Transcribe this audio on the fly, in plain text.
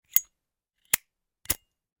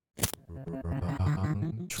Create,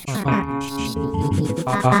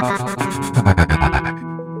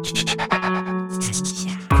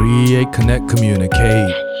 connect,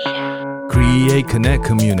 communicate. Create, connect,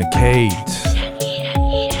 communicate.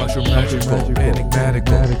 Usher magical,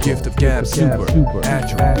 enigmatical, gift of gab, super,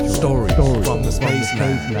 agile, stories from the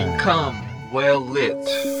Spacelab. Become well lit.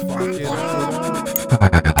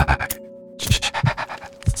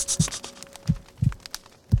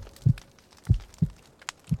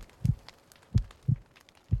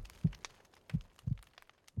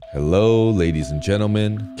 Hello, ladies and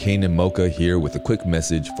gentlemen. Kane Mocha here with a quick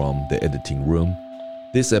message from the editing room.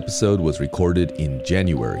 This episode was recorded in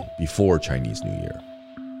January, before Chinese New Year.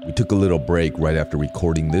 We took a little break right after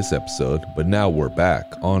recording this episode, but now we're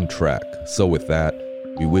back on track. So with that,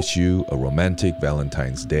 we wish you a romantic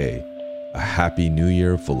Valentine's Day, a happy New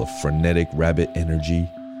Year full of frenetic rabbit energy,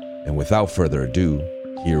 and without further ado,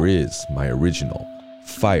 here is my original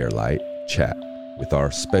Firelight Chat with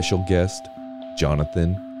our special guest,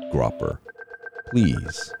 Jonathan Gropper.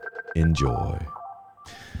 Please enjoy.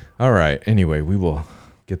 All right, anyway, we will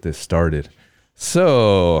get this started.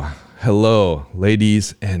 So, hello,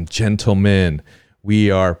 ladies and gentlemen.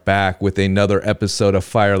 We are back with another episode of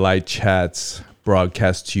Firelight Chats,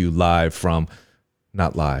 broadcast to you live from,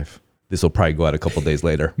 not live, this will probably go out a couple days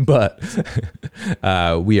later, but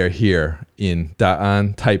we are here in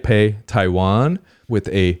Da'an, Taipei, Taiwan, with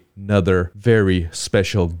another very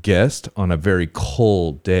special guest on a very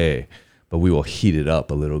cold day. But we will heat it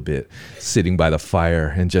up a little bit, sitting by the fire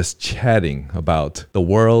and just chatting about the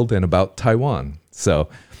world and about Taiwan. So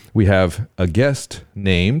we have a guest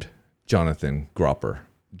named Jonathan Gropper.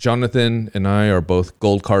 Jonathan and I are both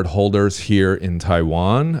Gold Card holders here in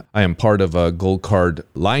Taiwan. I am part of a Gold Card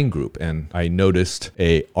line group, and I noticed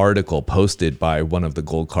an article posted by one of the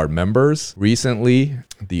Gold Card members recently.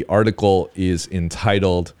 The article is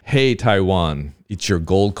entitled, "Hey Taiwan, it's your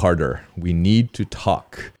Gold Carder. We need to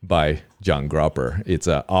talk," by John Gropper. It's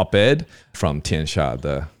an op-ed from Tiansha,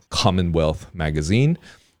 the Commonwealth Magazine.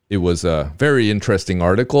 It was a very interesting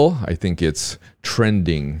article. I think it's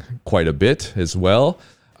trending quite a bit as well.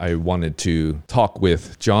 I wanted to talk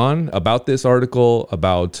with John about this article,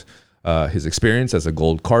 about his experience as a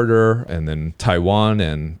Gold Carder, and then Taiwan,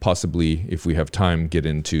 and possibly, if we have time, get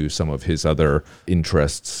into some of his other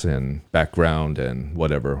interests and background and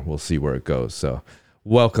whatever. We'll see where it goes. So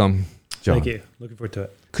welcome, John. Thank you. Looking forward to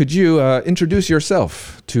it. Could you introduce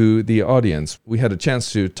yourself to the audience? We had a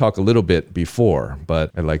chance to talk a little bit before, but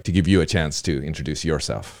I'd like to give you a chance to introduce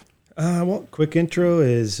yourself. Well, quick intro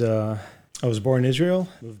is I was born in Israel,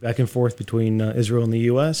 moved back and forth between Israel and the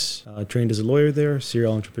U.S., trained as a lawyer there,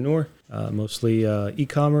 serial entrepreneur, mostly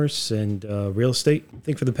e-commerce and real estate. I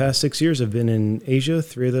think for the past 6 years I've been in Asia.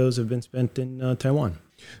 3 of those have been spent in Taiwan.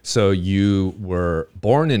 So you were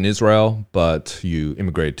born in Israel, but you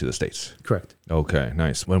immigrated to the States. Correct. Okay,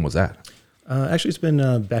 nice. When was that? Actually, it's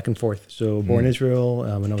been back and forth. So born in Israel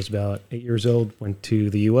when I was about 8 years old, went to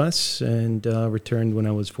the U.S. and returned when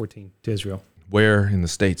I was 14 to Israel. Where in the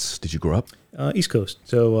States did you grow up? East Coast.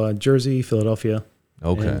 So Jersey, Philadelphia.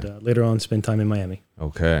 Okay. And later on spent time in Miami.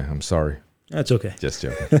 Okay, I'm sorry. That's okay. Just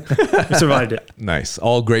joking. We survived it. Nice.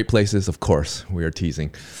 All great places, of course. We are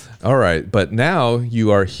teasing. All right. But now you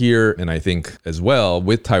are here, and I think as well,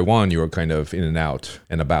 with Taiwan, you are kind of in and out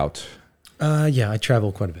and about. Yeah, I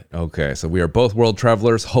travel quite a bit. Okay, so we are both world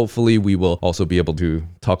travelers. Hopefully, we will also be able to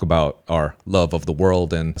talk about our love of the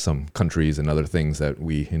world and some countries and other things that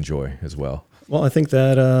we enjoy as well. Well, I think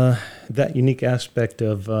that that unique aspect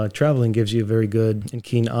of traveling gives you a very good and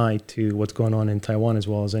keen eye to what's going on in Taiwan as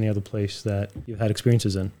well as any other place that you've had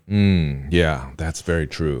experiences in. Yeah, that's very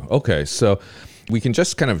true. Okay, so we can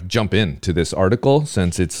just kind of jump into this article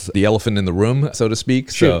since it's the elephant in the room, so to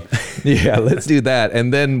speak. Sure. So yeah, let's do that.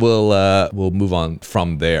 And then we'll move on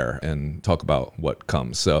from there and talk about what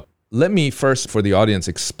comes. So let me first, for the audience,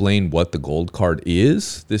 explain what the Gold Card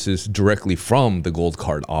is. This is directly from the Gold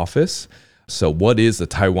Card office. So what is the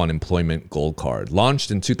Taiwan Employment Gold Card?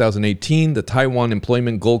 Launched in 2018, the Taiwan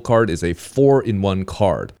Employment Gold Card is a 4-in-1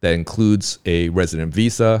 card that includes a resident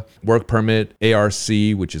visa, work permit, ARC,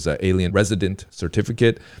 which is an alien resident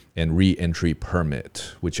certificate, and re-entry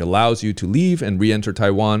permit, which allows you to leave and re-enter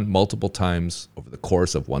Taiwan multiple times over the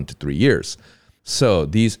course of 1 to 3 years. So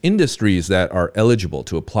these industries that are eligible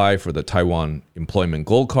to apply for the Taiwan Employment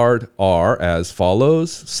Gold Card are as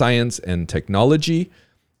follows: science and technology,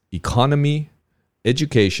 economy,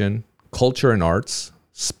 education, culture and arts,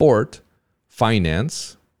 sport,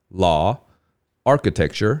 finance, law,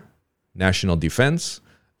 architecture, national defense,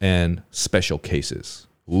 and special cases.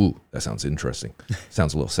 Ooh, that sounds interesting.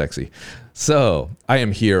 Sounds a little sexy. So I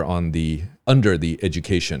am here under the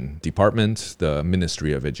education department, the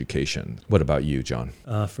Ministry of Education. What about you, John?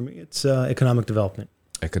 For me, it's economic development.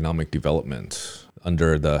 Economic development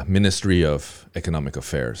under the Ministry of Economic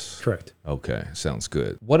Affairs. Correct. Okay, sounds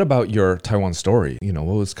good. What about your Taiwan story? What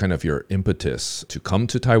was kind of your impetus to come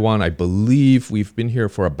to Taiwan? I believe we've been here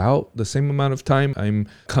for about the same amount of time. I'm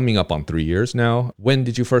coming up on 3 years now. When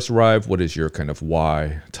did you first arrive? What is your kind of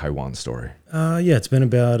why Taiwan story? Yeah, it's been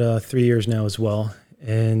about 3 years now as well.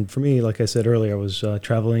 And for me, like I said earlier, I was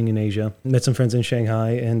traveling in Asia, met some friends in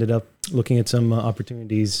Shanghai, ended up looking at some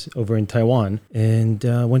opportunities over in Taiwan, and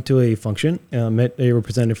went to a function, met a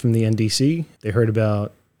representative from the NDC. They heard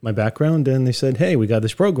about my background, and they said, hey, we got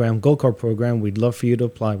this program, Gold Card program. We'd love for you to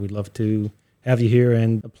apply. We'd love to have you here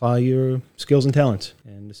and apply your skills and talents.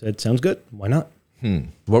 And I said, sounds good. Why not?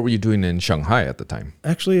 What were you doing in Shanghai at the time?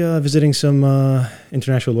 Actually, visiting some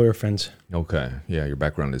international lawyer friends. Okay. Yeah, your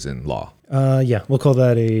background is in law. Yeah, we'll call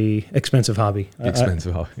that a expensive hobby.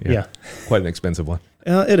 Expensive hobby. Yeah. Quite an expensive one.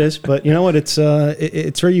 It is, but you know what? It's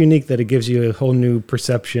very unique that it gives you a whole new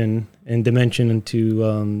perception and dimension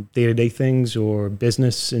into day-to-day things or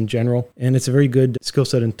business in general. And it's a very good skill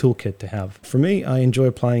set and toolkit to have. For me, I enjoy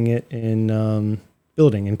applying it in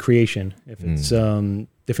building and creation. If it's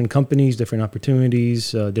different companies, different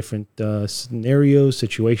opportunities, different scenarios,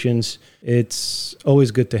 situations, it's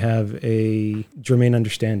always good to have a germane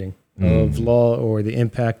understanding of law or the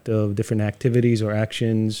impact of different activities or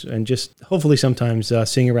actions, and just hopefully sometimes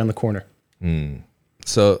seeing around the corner.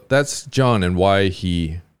 So that's John and why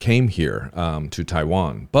he came here to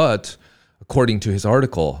Taiwan. But according to his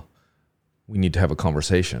article, we need to have a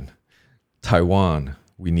conversation. Taiwan,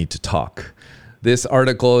 we need to talk. This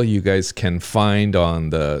article you guys can find on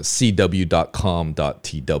the cw.com.tw.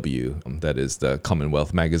 That is the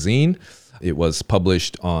Commonwealth Magazine. It was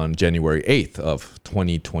published on January 8th of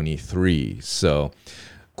 2023. So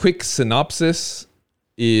quick synopsis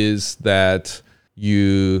is that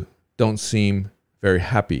you don't seem very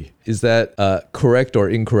happy. Is that correct or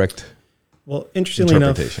incorrect? Well, interestingly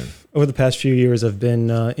enough, over the past few years, I've been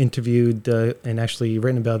interviewed and actually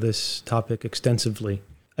written about this topic extensively.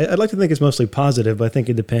 I'd like to think it's mostly positive, but I think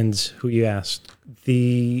it depends who you ask.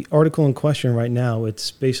 The article in question right now, it's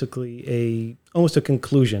basically almost a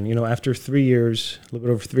conclusion. After 3 years, a little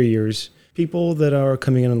bit over 3 years, people that are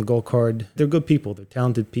coming in on the Gold Card, they're good people, they're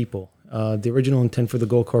talented people. The original intent for the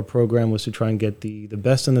Gold Card program was to try and get the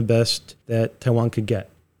best and the best that Taiwan could get.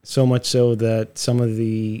 So much so that some of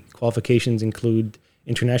the qualifications include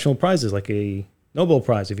international prizes like a Nobel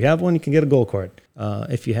Prize. If you have one, you can get a Gold Card.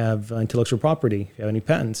 If you have intellectual property, if you have any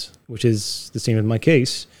patents, which is the same in my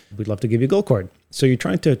case, we'd love to give you a Gold Card. So you're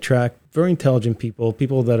trying to attract very intelligent people,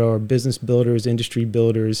 people that are business builders, industry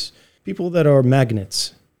builders, people that are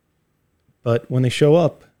magnets. But when they show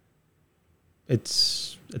up,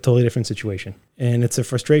 it's a totally different situation. And it's a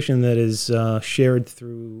frustration that is shared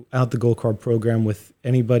throughout the Gold Card program with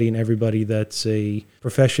anybody and everybody that's a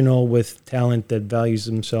professional with talent that values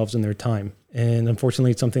themselves and their time. And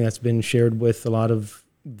unfortunately, it's something that's been shared with a lot of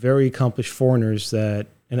very accomplished foreigners that,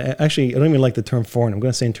 and actually, I don't even like the term foreign. I'm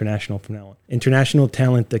going to say international from now on. International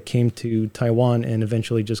talent that came to Taiwan and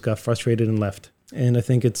eventually just got frustrated and left. And I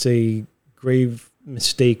think it's a grave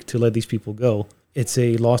mistake to let these people go. It's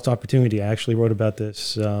a lost opportunity. I actually wrote about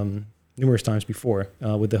this numerous times before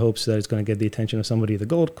with the hopes that it's going to get the attention of somebody at the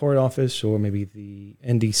Gold Card office or maybe the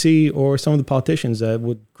NDC or some of the politicians that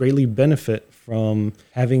would greatly benefit from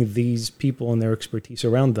having these people and their expertise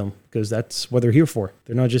around them, because that's what they're here for.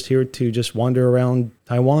 They're not just here to just wander around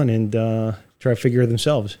Taiwan and try to figure it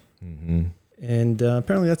themselves. And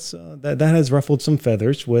apparently that has ruffled some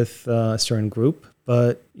feathers with a certain group.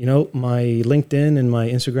 But, my LinkedIn and my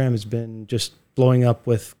Instagram has been just blowing up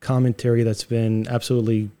with commentary that's been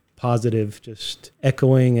absolutely positive, just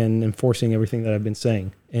echoing and enforcing everything that I've been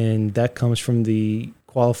saying. And that comes from the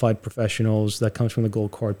qualified professionals, that comes from the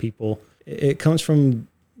Gold Card people. It comes from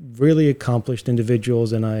really accomplished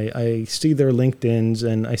individuals, and I see their LinkedIns,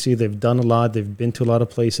 and I see they've done a lot, they've been to a lot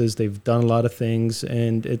of places, they've done a lot of things,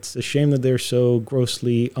 and it's a shame that they're so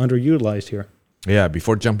grossly underutilized here. Yeah,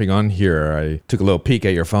 before jumping on here, I took a little peek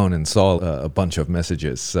at your phone and saw a bunch of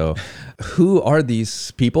messages. So who are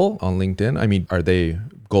these people on LinkedIn? I mean, are they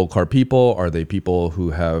Gold Card people? Are they people who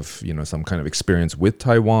have, some kind of experience with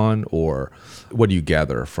Taiwan? Or what do you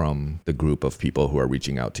gather from the group of people who are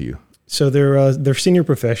reaching out to you? So they're senior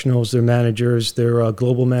professionals, they're managers, they're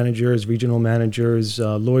global managers, regional managers,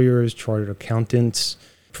 lawyers, chartered accountants,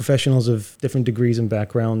 professionals of different degrees and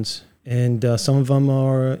backgrounds. And some of them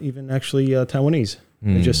are even actually Taiwanese.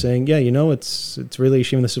 They're just saying, yeah, it's really a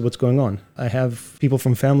shame this is what's going on. I have people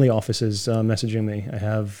from family offices messaging me. I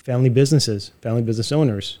have family business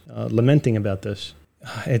owners lamenting about this.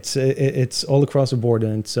 It's all across the board,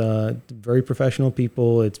 and it's very professional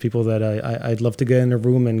people. It's people that I'd love to get in a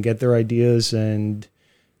room and get their ideas, and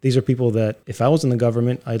these are people that if I was in the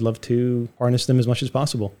government, I'd love to harness them as much as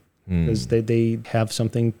possible because they have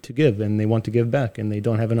something to give and they want to give back and they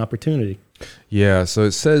don't have an opportunity. Yeah, so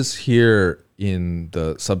it says here in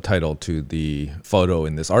the subtitle to the photo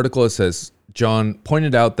in this article, it says, John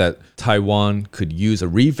pointed out that Taiwan could use a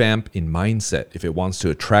revamp in mindset if it wants to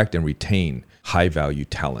attract and retain high-value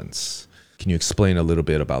talents. Can you explain a little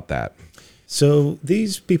bit about that? So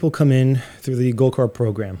these people come in through the Gold Card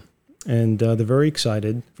program, and they're very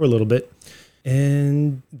excited for a little bit.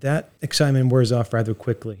 And that excitement wears off rather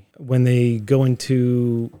quickly. When they go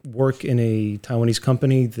into work in a Taiwanese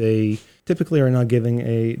company, they typically are not given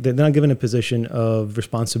a position of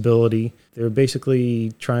responsibility. They're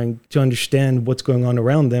basically trying to understand what's going on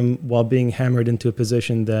around them while being hammered into a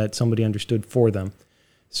position that somebody understood for them.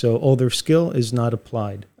 So all their skill is not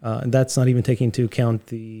applied. And that's not even taking into account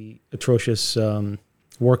the atrocious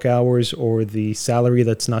work hours or the salary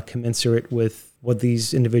that's not commensurate with what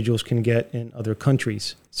these individuals can get in other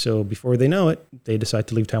countries. So before they know it, they decide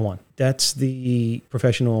to leave Taiwan. That's the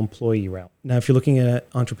professional employee route. Now, if you're looking at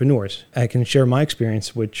entrepreneurs, I can share my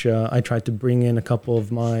experience, which I tried to bring in a couple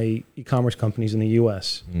of my e-commerce companies in the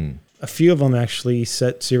U.S. A few of them actually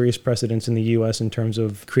set serious precedents in the U.S. in terms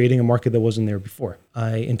of creating a market that wasn't there before.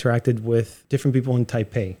 I interacted with different people in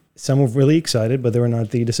Taipei. Some were really excited, but they were not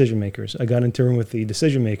the decision makers. I got into a room with the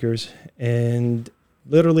decision makers, and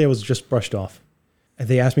literally I was just brushed off.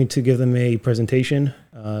 They asked me to give them a presentation.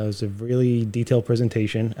 It was a really detailed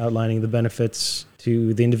presentation outlining the benefits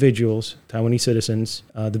to the individuals, Taiwanese citizens,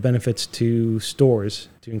 the benefits to stores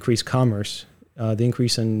to increase commerce, the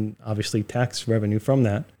increase in, obviously, tax revenue from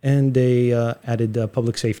that, and they added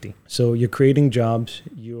public safety. So you're creating jobs,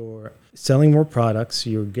 you're selling more products,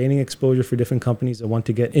 you're gaining exposure for different companies that want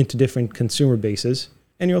to get into different consumer bases,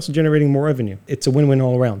 and you're also generating more revenue. It's a win-win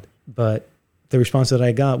all around. But the response that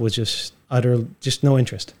I got was just no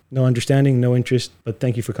interest, no understanding, no interest, but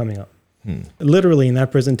thank you for coming up. Literally in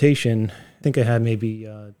that presentation, I think I had maybe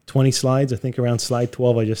 20 slides. I think around slide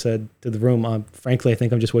 12, I just said to the room, frankly, I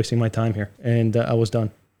think I'm just wasting my time here. And I was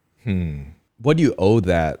done. What do you owe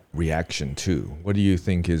that reaction to? What do you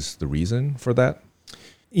think is the reason for that?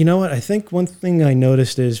 You know what? I think one thing I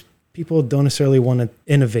noticed is people don't necessarily want to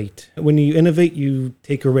innovate. When you innovate, you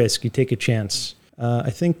take a risk, you take a chance.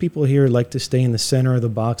 I think people here like to stay in the center of the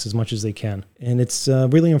box as much as they can. And it's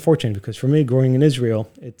really unfortunate because for me, growing in Israel,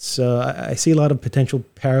 I see a lot of potential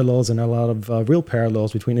parallels and a lot of real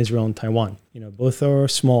parallels between Israel and Taiwan. Both are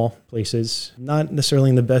small places, not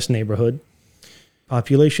necessarily in the best neighborhood.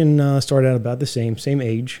 Population started out about the same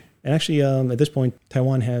age. And actually, at this point,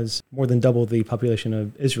 Taiwan has more than double the population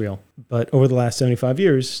of Israel. But over the last 75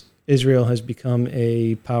 years, Israel has become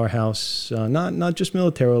a powerhouse, not just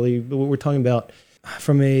militarily, but what we're talking about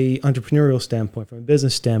from a entrepreneurial standpoint, from a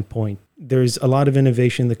business standpoint. There's a lot of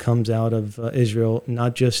innovation that comes out of Israel, it's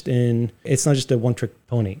not just a one-trick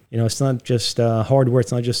pony. It's not just hardware,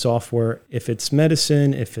 it's not just software. If it's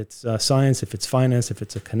medicine, if it's science, if it's finance, if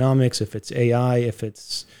it's economics, if it's AI, if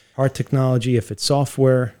it's hard technology, if it's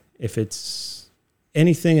software, if it's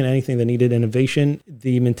anything that needed innovation,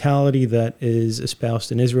 the mentality that is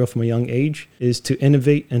espoused in Israel from a young age is to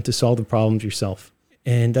innovate and to solve the problems yourself.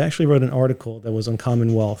 And I actually wrote an article that was on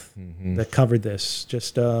Commonwealth that covered this.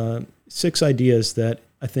 Just 6 ideas that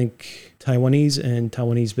I think Taiwanese and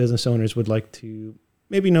Taiwanese business owners would like to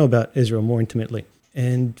maybe know about Israel more intimately.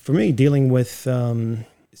 And for me, dealing with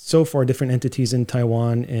so far different entities in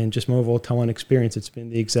Taiwan and just my overall Taiwan experience, it's been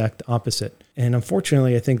the exact opposite. And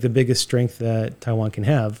unfortunately, I think the biggest strength that Taiwan can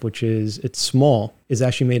have, which is it's small, is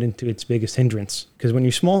actually made into its biggest hindrance. Because when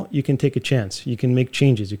you're small, you can take a chance. You can make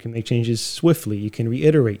changes. You can make changes swiftly. You can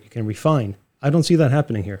reiterate. You can refine. I don't see that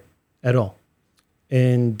happening here at all.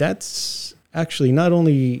 And that's actually not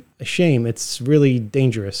only a shame, it's really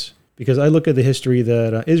dangerous. Because I look at the history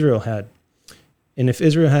that Israel had. And if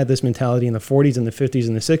Israel had this mentality in the 40s and the 50s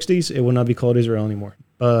and the 60s, it would not be called Israel anymore.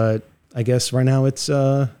 But I guess right now it's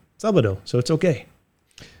Sabado, so it's okay.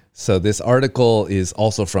 So this article is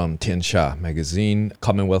also from Tiansha Magazine,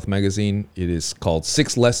 Commonwealth Magazine. It is called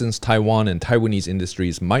 6 Lessons Taiwan and Taiwanese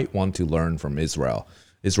Industries Might Want to Learn from Israel.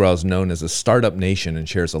 Israel is known as a startup nation and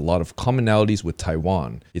shares a lot of commonalities with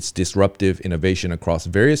Taiwan. Its disruptive innovation across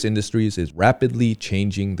various industries is rapidly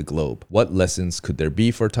changing the globe. What lessons could there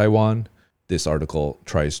be for Taiwan? This article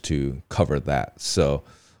tries to cover that. So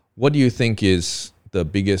what do you think is the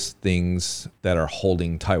biggest things that are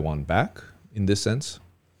holding Taiwan back in this sense?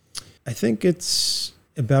 I think it's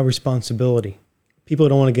about responsibility. People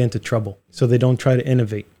don't want to get into trouble, so they don't try to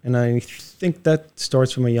innovate. And I think that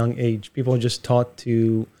starts from a young age. People are just taught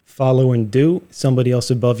to follow and do. Somebody else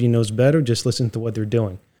above you knows better. Just listen to what they're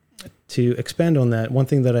doing. To expand on that, one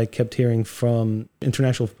thing that I kept hearing from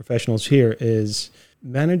international professionals here is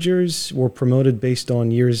managers were promoted based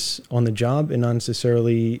on years on the job and not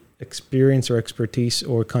necessarily experience or expertise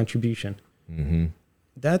or contribution. Mm-hmm.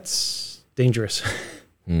 That's dangerous.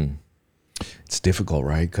 It's difficult,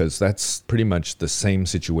 right? Because that's pretty much the same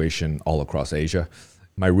situation all across Asia.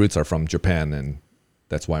 My roots are from Japan, and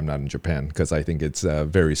that's why I'm not in Japan, because I think it's a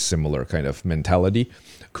very similar kind of mentality.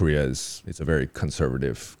 Korea it's a very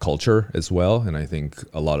conservative culture as well, and I think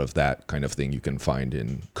a lot of that kind of thing you can find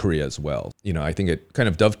in Korea as well. You know, I think it kind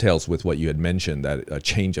of dovetails with what you had mentioned, that a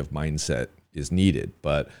change of mindset is needed.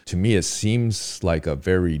 But to me, it seems like a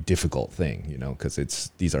very difficult thing, you know, because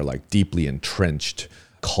these are like deeply entrenched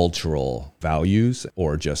cultural values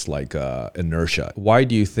or just like inertia. Why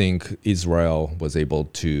do you think Israel was able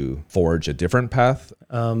to forge a different path?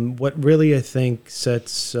 What really I think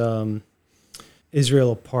sets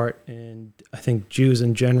Israel apart, and I think Jews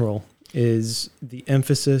in general, is the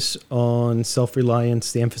emphasis on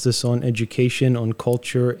self-reliance, the emphasis on education, on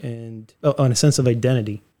culture, and on a sense of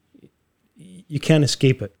identity. You can't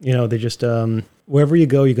escape it. You know, they just, wherever you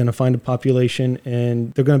go, you're going to find a population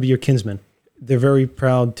and they're going to be your kinsmen. They're very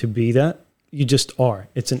proud to be that. You just are.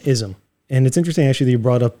 It's an ism. And it's interesting, actually, that you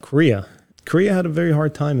brought up Korea. Korea had a very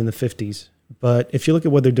hard time in the 50s. But if you look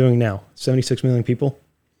at what they're doing now, 76 million people,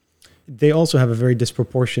 they also have a very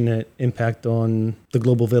disproportionate impact on the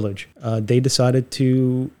global village. They decided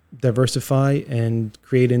to diversify and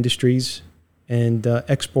create industries and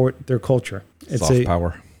export their culture. It's soft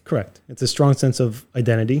power. Correct. It's a strong sense of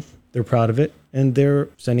identity. They're proud of it. And they're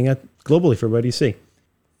sending it globally for everybody to see.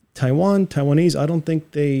 Taiwanese, I don't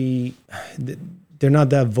think they're not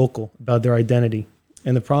that vocal about their identity.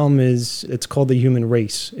 And the problem is it's called the human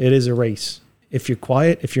race. It is a race. If you're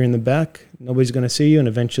quiet, if you're in the back, nobody's going to see you and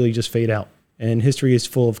eventually just fade out. And history is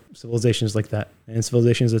full of civilizations like that. And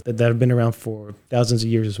civilizations that have been around for thousands of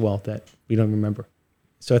years as well that we don't remember.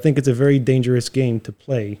 So I think it's a very dangerous game to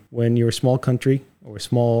play when you're a small country or a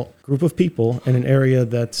small group of people in an area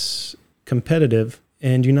that's competitive,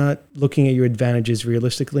 and you're not looking at your advantages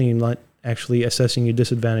realistically and not actually assessing your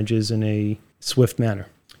disadvantages in a swift manner.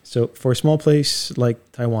 So for a small place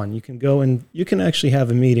like Taiwan, you can go and you can actually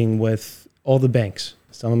have a meeting with all the banks.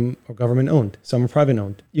 Some are government owned, some are private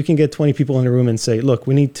owned. You can get 20 people in a room and say, look,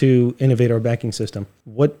 we need to innovate our banking system.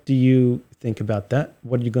 What do you think about that?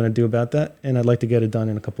 What are you going to do about that? And I'd like to get it done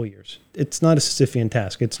in a couple of years. It's not a Sisyphean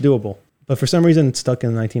task. It's doable. But for some reason, it's stuck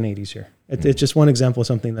in the 1980s here. It's just one example of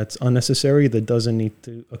something that's unnecessary that doesn't need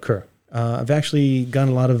to occur. I've actually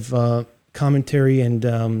gotten a lot of commentary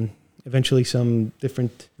and eventually some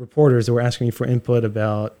different reporters that were asking me for input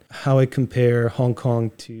about how I compare Hong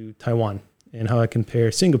Kong to Taiwan and how I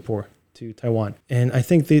compare Singapore to Taiwan. And I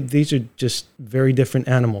think these are just very different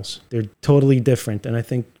animals. They're totally different. And I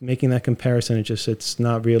think making that comparison, it's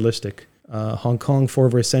not realistic. Hong Kong for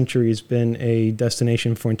over a century has been a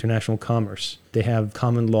destination for international commerce. They have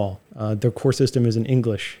common law. Their core system is in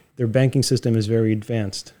English. Their banking system is very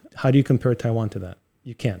advanced. How do you compare Taiwan to that?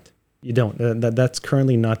 You can't. You don't. That's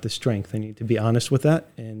currently not the strength. You need to be honest with that.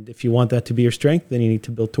 And if you want that to be your strength, then you need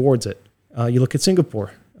to build towards it. You look at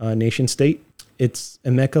Singapore, nation state. It's a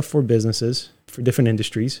mecca for businesses, for different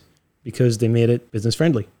industries, because they made it business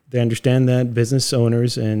friendly. They understand that business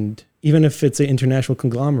owners, and even if it's an international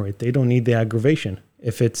conglomerate, they don't need the aggravation.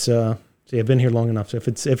 If it's, say, I've been here long enough, so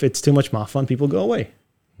if it's too much mafan, people go away.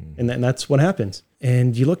 And that's what happens.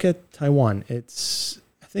 And you look at Taiwan, it's,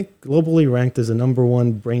 I think, globally ranked as the number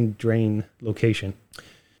one brain drain location.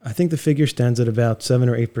 I think the figure stands at about 7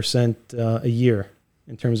 or 8% a year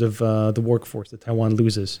in terms of the workforce that Taiwan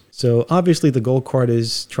loses. So obviously the Gold Card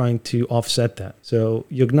is trying to offset that. So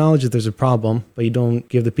you acknowledge that there's a problem, but you don't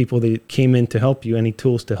give the people that came in to help you any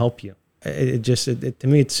tools to help you. To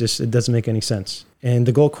me, it doesn't make any sense. And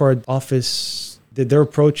the Gold Card office, their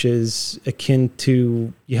approach is akin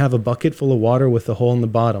to, you have a bucket full of water with a hole in the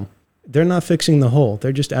bottom. They're not fixing the hole.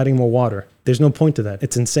 They're just adding more water. There's no point to that.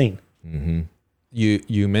 It's insane. Mm-hmm.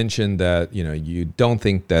 You mentioned that you don't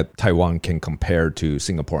think that Taiwan can compare to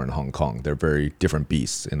Singapore and Hong Kong. They're very different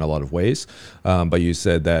beasts in a lot of ways. But you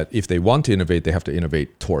said that if they want to innovate, they have to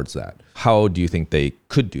innovate towards that. How do you think they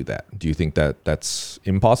could do that? Do you think that that's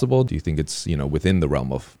impossible? Do you think it's within the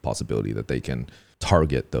realm of possibility that they can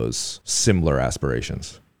target those similar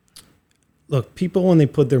aspirations? Look, people, when they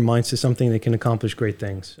put their minds to something, they can accomplish great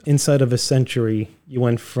things. Inside of a century, you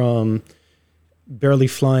went from barely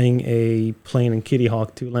flying a plane in Kitty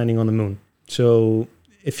Hawk to landing on the moon. So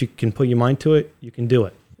if you can put your mind to it, you can do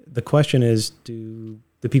it. The question is, do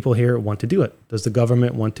the people here want to do it? Does the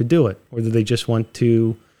government want to do it? Or do they just want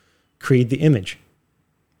to create the image?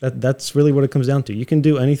 That's really what it comes down to. You can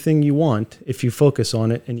do anything you want if you focus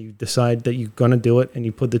on it and you decide that you're going to do it and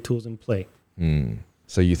you put the tools in play.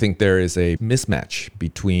 So you think there is a mismatch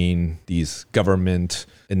between these government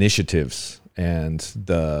initiatives and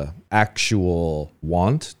the actual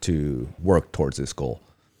want to work towards this goal?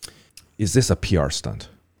 Is this a PR stunt?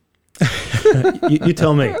 You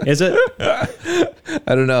tell me. Is it?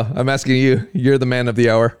 I don't know. I'm asking you. You're the man of the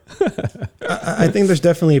hour. I think there's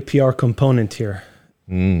definitely a PR component here.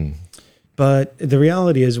 But the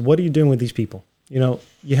reality is, what are you doing with these people?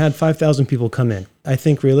 You had 5,000 people come in. I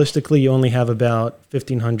think realistically, you only have about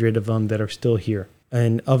 1,500 of them that are still here.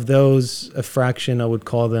 And of those, a fraction, I would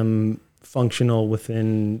call them functional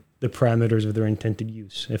within the parameters of their intended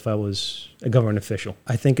use if I was a government official.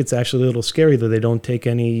 I think it's actually a little scary that they don't take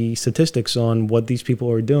any statistics on what these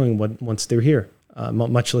people are doing once they're here,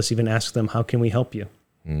 much less even ask them, how can we help you?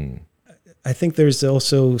 I think there's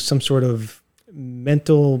also some sort of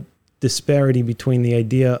mental disparity between the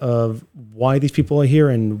idea of why these people are here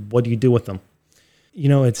and what do you do with them.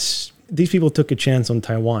 It's these people took a chance on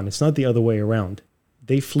Taiwan. It's not the other way around.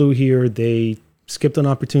 They flew here. They skipped on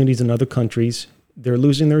opportunities in other countries. They're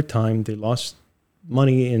losing their time. They lost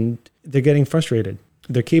money and they're getting frustrated.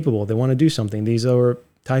 They're capable. They want to do something. These are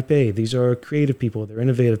type A. These are creative people. They're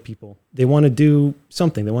innovative people. They want to do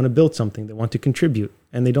something. They want to build something. They want to contribute.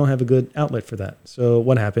 And they don't have a good outlet for that. So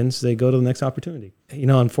what happens? They go to the next opportunity.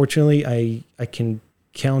 Unfortunately, I can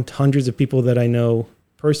count hundreds of people that I know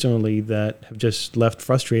personally that have just left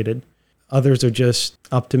frustrated. Others are just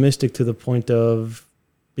optimistic to the point of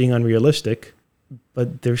being unrealistic.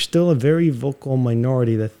 But there's still a very vocal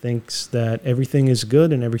minority that thinks that everything is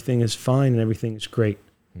good and everything is fine and everything is great.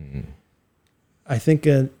 I think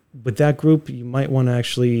with that group, you might want to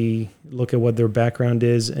actually look at what their background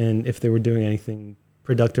is and if they were doing anything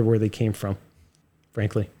productive where they came from,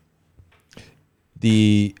 frankly.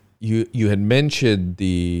 You had mentioned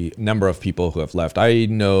the number of people who have left. I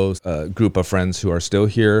know a group of friends who are still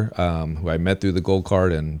here, who I met through the Gold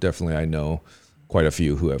Card, and definitely I know quite a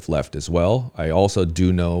few who have left as well. I also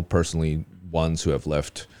do know personally ones who have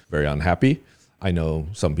left very unhappy. I know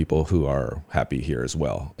some people who are happy here as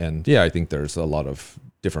well. And yeah, I think there's a lot of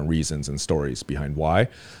different reasons and stories behind why.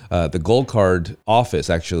 The Gold Card office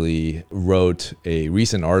actually wrote a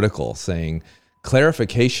recent article saying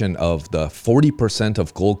clarification of the 40%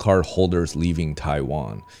 of Gold Card holders leaving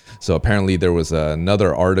Taiwan. So apparently there was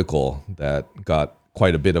another article that got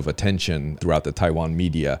quite a bit of attention throughout the Taiwan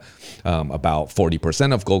media about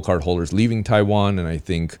 40% of Gold Card holders leaving Taiwan. And I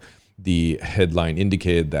think the headline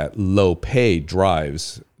indicated that low pay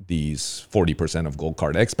drives these 40% of Gold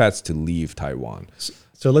Card expats to leave Taiwan.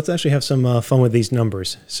 So let's actually have some fun with these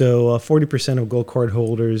numbers. So 40% of Gold Card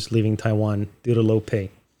holders leaving Taiwan due to low pay.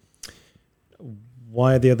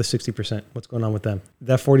 Why are the other 60%? What's going on with them?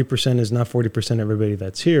 That 40% is not 40% of everybody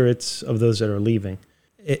that's here. It's of those that are leaving.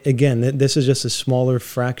 Again, this is just a smaller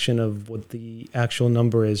fraction of what the actual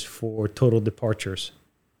number is for total departures.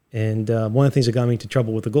 And one of the things that got me into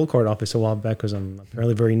trouble with the Gold Card office a while back, because I'm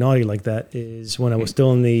apparently very naughty like that, is when I was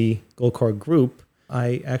still in the Gold Card group,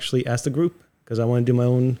 I actually asked the group, because I want to do my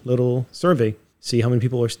own little survey, see how many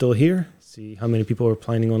people are still here, see how many people are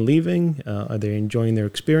planning on leaving, are they enjoying their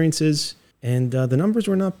experiences, and the numbers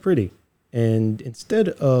were not pretty. And instead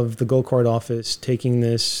of the Gold Card office taking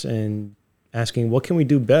this and asking, what can we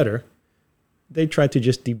do better, they tried to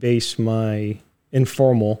just debase my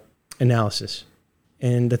informal analysis.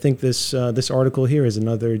 And I think this article here is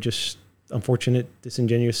another just unfortunate,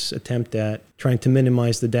 disingenuous attempt at trying to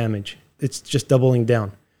minimize the damage. It's just doubling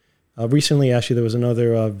down. Recently, actually, there was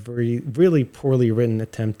another really poorly written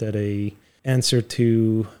attempt at a answer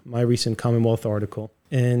to my recent Commonwealth article.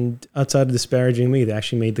 And outside of disparaging me, they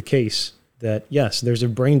actually made the case that, yes, there's a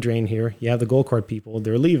brain drain here. You have the Gold Card people,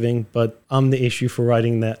 they're leaving, but I'm the issue for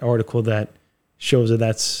writing that article that shows that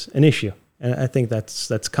that's an issue. And I think that's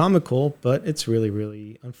comical, but it's really,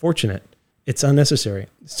 really unfortunate. It's unnecessary.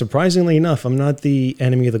 Surprisingly enough, I'm not the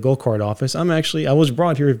enemy of the Gold Card office. I was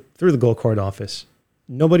brought here through the Gold Card office.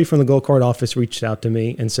 Nobody from the Gold Card office reached out to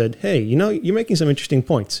me and said, hey, you're making some interesting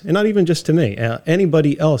points. And not even just to me.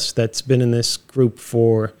 Anybody else that's been in this group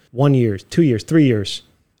for 1 year, 2 years, 3 years,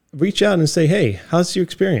 reach out and say, hey, how's your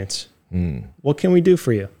experience? What can we do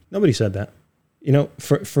for you? Nobody said that.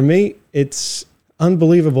 For me, it's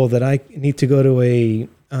unbelievable that I need to go to a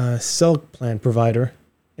cell plan provider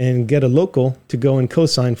and get a local to go and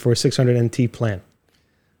co-sign for a 600 NT plan.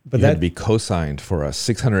 But that had to be co-signed for a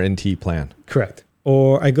 600 NT plan. Correct.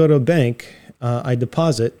 Or I go to a bank, I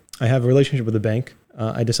deposit, I have a relationship with the bank,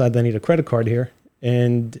 I decide that I need a credit card here,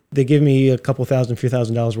 and they give me a couple $1,000, few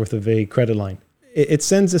 $1,000s worth of a credit line. It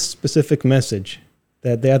sends a specific message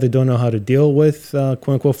that they either don't know how to deal with quote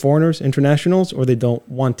unquote foreigners, internationals, or they don't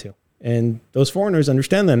want to. And those foreigners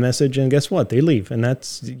understand that message, and guess what? They leave, and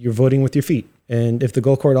that's, you're voting with your feet. And if the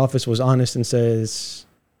Gold Card office was honest and says,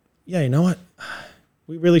 yeah, you know what?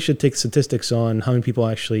 We really should take statistics on how many people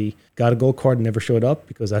actually got a gold card and never showed up,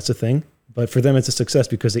 because that's a thing. But for them, it's a success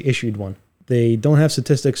because they issued one. They don't have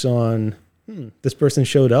statistics on, this person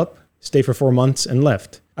showed up, stayed for 4 months, and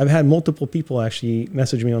left. I've had multiple people actually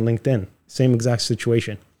message me on LinkedIn. Same exact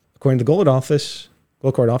situation. According to the Gold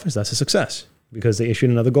Card office, that's a success because they issued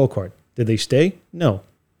another gold card. Did they stay? No.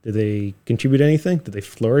 Did they contribute anything? Did they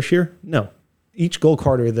flourish here? No. Each gold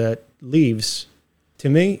carder that leaves, to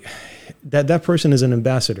me, that person is an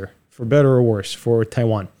ambassador, for better or worse, for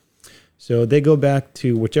Taiwan. So they go back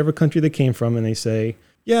to whichever country they came from and they say,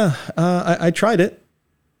 yeah, I tried it,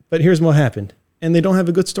 but here's what happened. And they don't have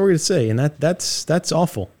a good story to say. And that's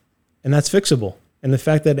awful. And that's fixable. And the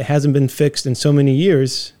fact that it hasn't been fixed in so many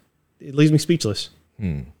years, it leaves me speechless.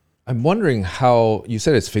 I'm wondering how, you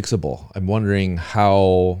said it's fixable. I'm wondering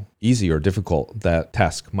how easy or difficult that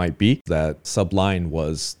task might be. That subline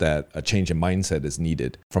was that a change in mindset is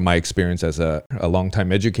needed. From my experience as a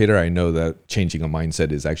longtime educator, I know that changing a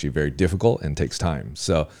mindset is actually very difficult and takes time.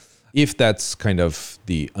 So if that's kind of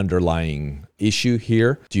the underlying issue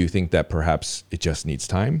here, do you think that perhaps it just needs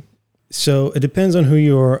time? So it depends on who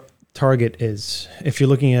your target is. If you're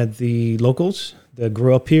looking at the locals that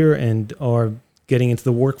grew up here and are getting into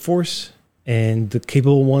the workforce, and the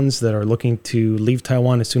capable ones that are looking to leave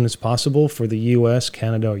Taiwan as soon as possible for the US,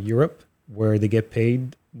 Canada, or Europe, where they get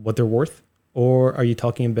paid what they're worth? Or are you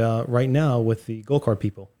talking about right now with the gold card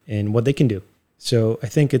people and what they can do? So I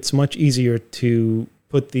think it's much easier to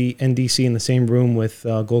put the NDC in the same room with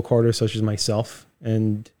gold carders such as myself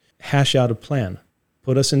and hash out a plan.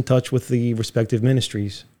 Put us in touch with the respective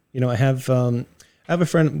ministries. You know, I have a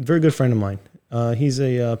friend, very good friend of mine. He's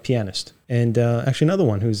a pianist, and actually another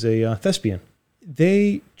one who's a thespian.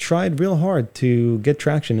 They tried real hard to get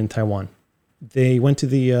traction in Taiwan. They went to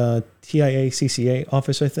the TIA-CCA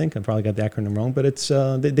office, I think. I probably got the acronym wrong, but it's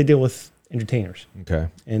they deal with entertainers. Okay.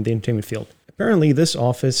 In the entertainment field. Apparently, this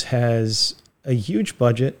office has a huge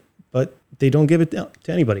budget, but they don't give it to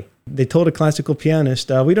anybody. They told a classical pianist,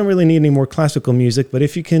 we don't really need any more classical music, but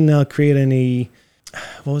if you can create any,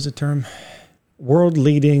 what was the term?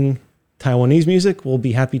 World-leading Taiwanese music, we'll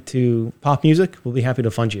be happy to, pop music, we'll be happy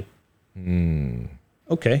to fund you.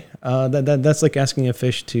 Okay. That's like asking a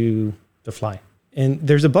fish to fly. And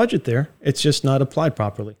there's a budget there. It's just not applied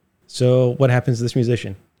properly. So what happens to this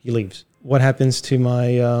musician? He leaves. What happens to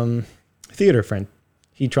my theater friend?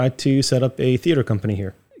 He tried to set up a theater company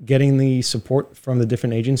here. Getting the support from the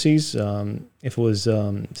different agencies, if it was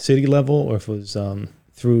city level or if it was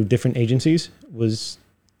through different agencies, was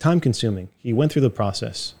time consuming. He went through the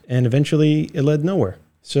process and eventually it led nowhere.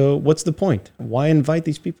 So what's the point? Why invite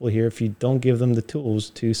these people here if you don't give them the tools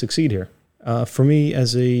to succeed here? For me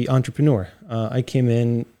as an entrepreneur, I came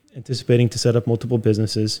in anticipating to set up multiple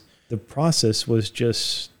businesses. The process was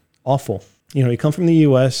just awful. You know, you come from the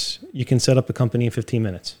US, you can set up a company in 15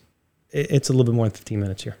 minutes. It's a little bit more than 15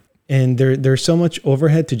 minutes here. And there's so much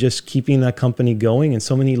overhead to just keeping that company going and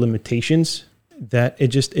so many limitations that it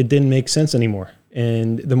didn't make sense anymore.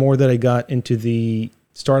 And the more that I got into the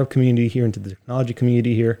startup community here, into the technology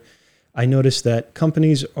community here, I noticed that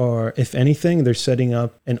companies are, if anything, they're setting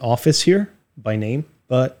up an office here by name,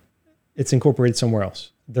 but it's incorporated somewhere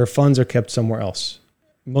else. Their funds are kept somewhere else.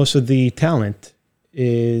 Most of the talent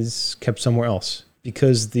is kept somewhere else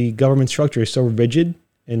because the government structure is so rigid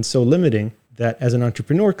and so limiting that as an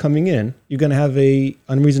entrepreneur coming in, you're going to have a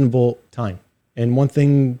unreasonable time. And one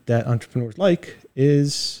thing that entrepreneurs like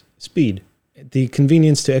is speed, the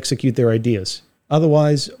convenience to execute their ideas.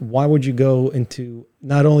 Otherwise, why would you go into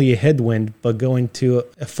not only a headwind, but go into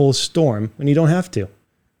a full storm when you don't have to?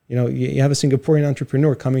 You know, you have a Singaporean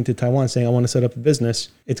entrepreneur coming to Taiwan saying, I want to set up a business.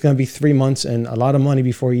 It's going to be 3 months and a lot of money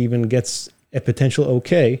before he even gets a potential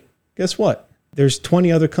okay. Guess what? There's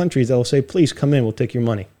 20 other countries that will say, please come in, we'll take your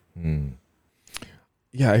money.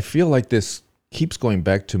 Yeah, I feel like this keeps going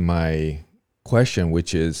back to my question,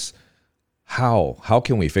 which is how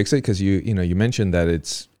can we fix it? Because you mentioned that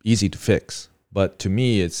it's easy to fix. But to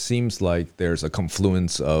me, it seems like there's a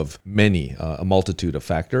confluence of a multitude of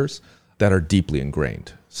factors that are deeply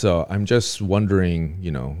ingrained. So I'm just wondering,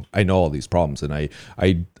 I know all these problems, and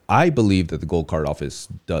I believe that the Gold Card office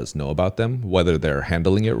does know about them. Whether they're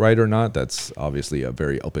handling it right or not, that's obviously a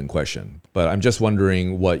very open question. But I'm just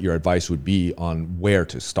wondering what your advice would be on where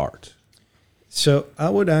to start. So I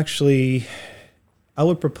would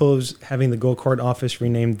propose having the Gold Card office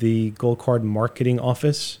renamed the Gold Card Marketing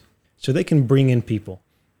Office, so they can bring in people.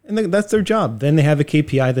 And that's their job. Then they have a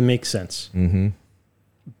KPI that makes sense. Mm-hmm.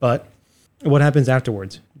 But what happens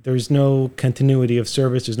afterwards? There's no continuity of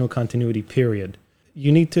service. There's no continuity, period.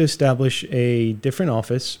 You need to establish a different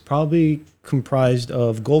office, probably comprised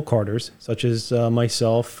of gold carders, such as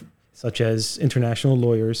myself, such as international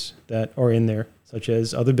lawyers that are in there, such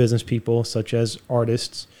as other business people, such as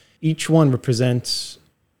artists. Each one represents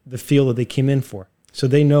the field that they came in for. So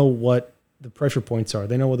they know what the pressure points are.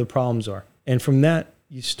 They know what the problems are. And from that,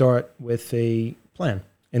 you start with a plan.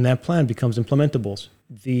 And that plan becomes implementables.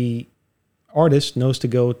 The artist knows to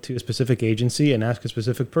go to a specific agency and ask a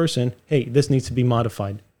specific person, hey, this needs to be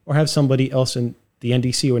modified. Or have somebody else in the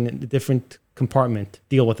NDC or in a different compartment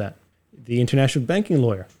deal with that. The international banking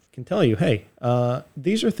lawyer can tell you, hey,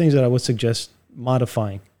 these are things that I would suggest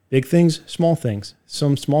modifying. Big things, small things.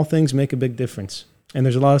 Some small things make a big difference. And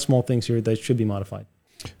there's a lot of small things here that should be modified.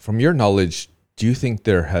 From your knowledge, do you think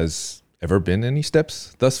there has ever been any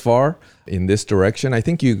steps thus far in this direction? I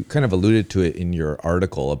think you kind of alluded to it in your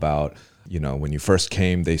article about, when you first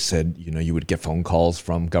came, they said, you would get phone calls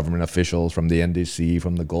from government officials, from the NDC,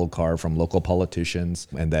 from the Gold Card, from local politicians,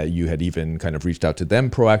 and that you had even kind of reached out to them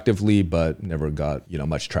proactively, but never got,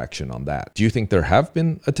 much traction on that. Do you think there have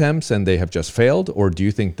been attempts and they have just failed? Or do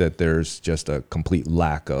you think that there's just a complete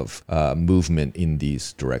lack of movement in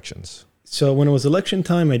these directions? So when it was election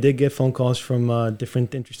time, I did get phone calls from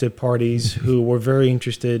different interested parties who were very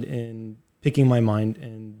interested in picking my mind,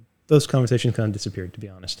 and those conversations kind of disappeared, to be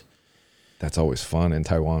honest. That's always fun in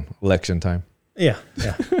Taiwan, election time. Yeah.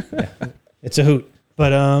 It's a hoot.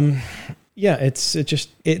 But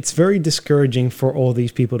it's very discouraging for all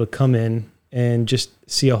these people to come in and just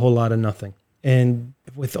see a whole lot of nothing. And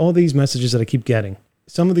with all these messages that I keep getting,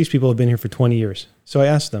 some of these people have been here for 20 years. So I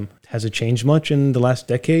asked them, has it changed much in the last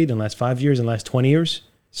decade, in the last 5 years, in the last 20 years?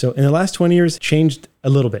 So in the last 20 years, it changed a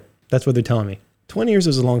little bit. That's what they're telling me. 20 years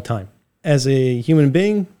is a long time. As a human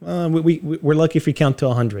being, we're lucky if we count to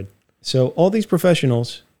 100. So all these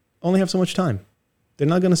professionals only have so much time. They're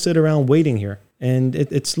not going to sit around waiting here. And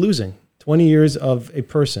it's losing 20 years of a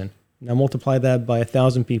person. Now multiply that by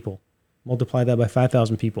 1,000 people. Multiply that by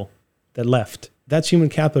 5,000 people that left. That's human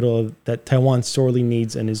capital that Taiwan sorely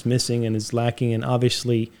needs and is missing and is lacking and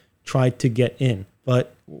obviously tried to get in.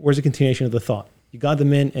 But where's the continuation of the thought? You got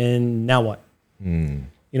them in, and now what?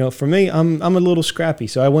 For me, I'm a little scrappy.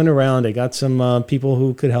 So I went around, I got some people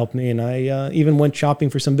who could help me, and I even went shopping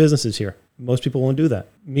for some businesses here. Most people won't do that.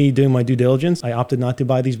 Me doing my due diligence, I opted not to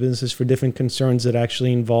buy these businesses for different concerns that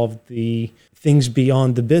actually involved the things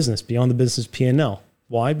beyond the business P&L.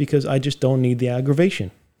 Why? Because I just don't need the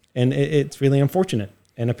aggravation. And it's really unfortunate.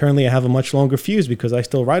 And apparently I have a much longer fuse because I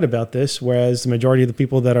still write about this, whereas the majority of the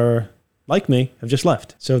people that are like me have just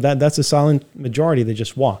left. So that's a silent majority that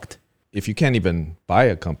just walked. If you can't even buy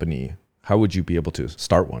a company, how would you be able to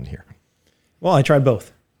start one here? Well, I tried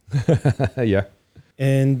both. Yeah.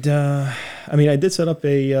 And I did set up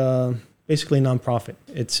a basically nonprofit.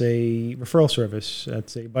 It's a referral service.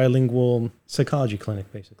 It's a bilingual psychology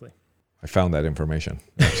clinic, basically. I found that information,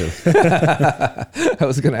 actually. I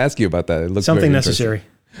was going to ask you about that. It looked something necessary.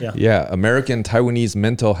 Yeah. American Taiwanese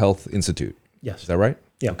Mental Health Institute. Yes. Is that right?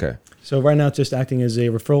 Yeah. Okay. So right now it's just acting as a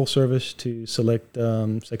referral service to select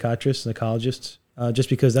psychiatrists, psychologists, just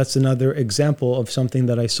because that's another example of something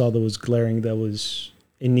that I saw that was glaring, that was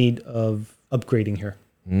in need of upgrading here.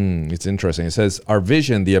 It's interesting. It says, our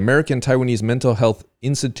vision, the American Taiwanese Mental Health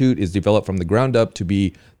Institute, is developed from the ground up to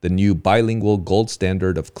be the new bilingual gold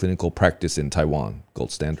standard of clinical practice in Taiwan.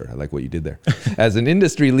 Gold standard. I like what you did there. As an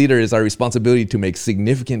industry leader, it is our responsibility to make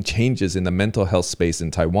significant changes in the mental health space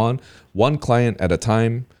in Taiwan, one client at a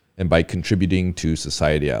time, and by contributing to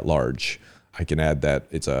society at large. I can add that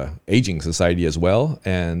it's a aging society as well.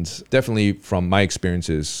 And definitely from my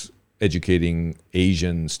experiences educating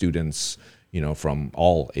Asian students, from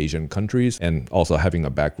all Asian countries, and also having a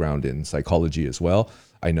background in psychology as well,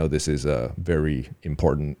 I know this is a very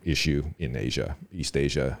important issue in Asia, East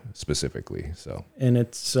Asia specifically. And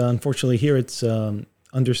it's unfortunately here it's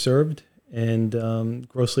underserved and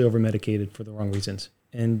grossly over-medicated for the wrong reasons.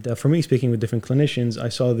 And for me, speaking with different clinicians, I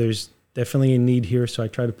saw there's definitely a need here, so I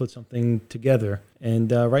try to put something together.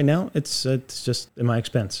 And right now, it's just at my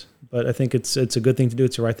expense. But I think it's a good thing to do.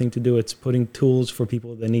 It's the right thing to do. It's putting tools for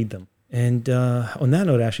people that need them. And on that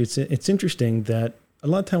note, actually, it's interesting that A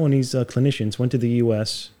lot of Taiwanese clinicians went to the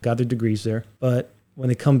U.S., got their degrees there, but when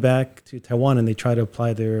they come back to Taiwan and they try to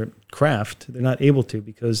apply their craft, they're not able to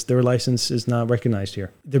because their license is not recognized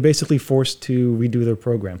here. They're basically forced to redo their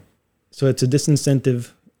program. So it's a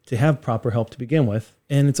disincentive to have proper help to begin with.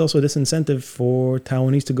 And it's also a disincentive for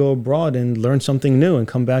Taiwanese to go abroad and learn something new and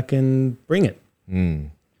come back and bring it.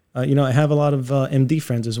 I have a lot of MD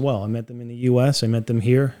friends as well. I met them in the U.S. I met them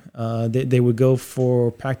here. They would go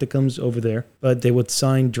for practicums over there, but they would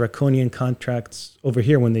sign draconian contracts over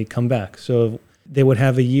here when they come back. So they would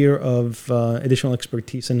have a year of additional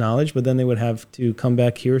expertise and knowledge, but then they would have to come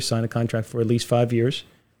back here, sign a contract for at least 5 years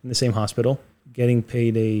in the same hospital, getting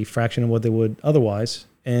paid a fraction of what they would otherwise.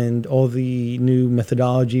 And all the new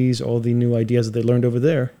methodologies, all the new ideas that they learned over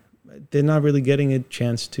there, they're not really getting a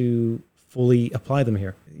chance to fully apply them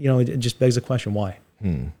here. It just begs the question, why?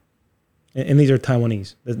 And these are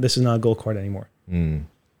Taiwanese. This is not a gold card anymore.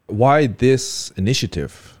 Why this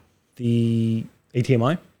initiative? The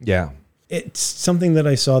ATMI? Yeah. It's something that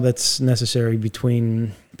I saw that's necessary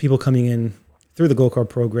between people coming in through the gold card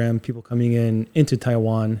program, people coming into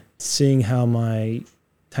Taiwan, seeing how my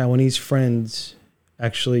Taiwanese friends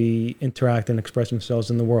actually interact and express themselves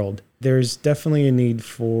in the world. There's definitely a need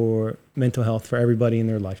for mental health for everybody in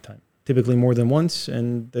their lifetime, typically more than once,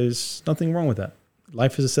 and there's nothing wrong with that.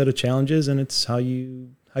 Life is a set of challenges, and it's how you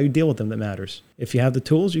deal with them that matters. If you have the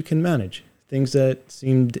tools, you can manage. Things that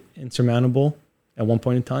seemed insurmountable at one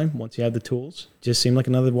point in time, once you have the tools, just seem like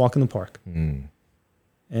another walk in the park.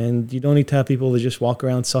 And you don't need to have people that just walk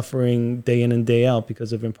around suffering day in and day out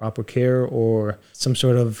because of improper care or some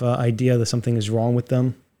sort of idea that something is wrong with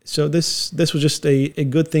them. So this was just a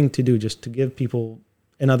good thing to do, just to give people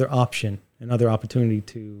another option, another opportunity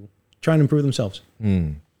to try and improve themselves.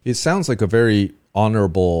 It sounds like a very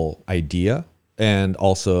honorable idea and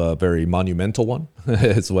also a very monumental one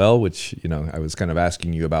as well, which, I was kind of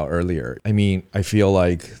asking you about earlier. I mean, I feel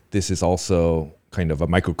like this is also kind of a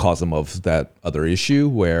microcosm of that other issue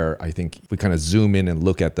where I think we kind of zoom in and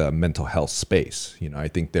look at the mental health space. I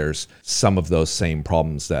think there's some of those same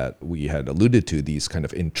problems that we had alluded to, these kind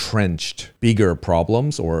of entrenched bigger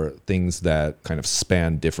problems or things that kind of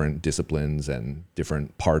span different disciplines and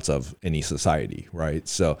different parts of any society, right?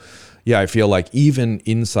 So yeah, I feel like even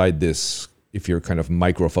inside this, if you're kind of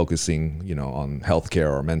micro-focusing, on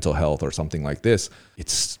healthcare or mental health or something like this,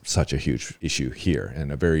 it's such a huge issue here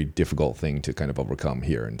and a very difficult thing to kind of overcome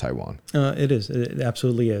here in Taiwan. It is. It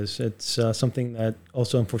absolutely is. It's something that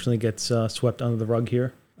also unfortunately gets swept under the rug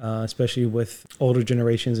here, especially with older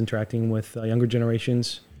generations interacting with younger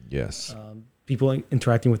generations. Yes. People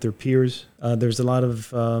interacting with their peers. There's a lot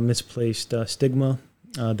of misplaced stigma.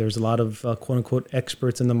 There's a lot of quote-unquote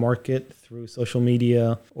experts in the market through social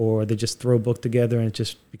media, or they just throw a book together and it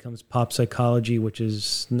just becomes pop psychology, which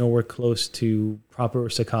is nowhere close to proper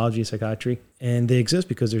psychology and psychiatry. And they exist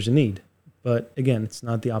because there's a need. But again, it's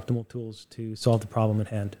not the optimal tools to solve the problem at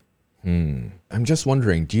hand. I'm just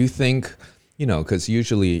wondering, do you think, because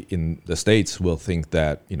usually in the States we'll think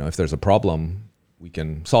that, if there's a problem, we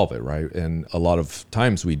can solve it, right? And a lot of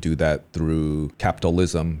times we do that through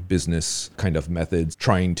capitalism, business kind of methods,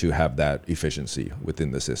 trying to have that efficiency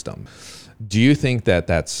within the system. Do you think that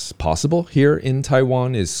that's possible here in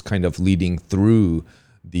Taiwan, is kind of leading through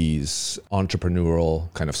these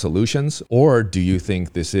entrepreneurial kind of solutions? Or do you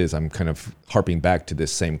think this is, I'm kind of harping back to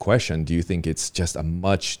this same question, do you think it's just a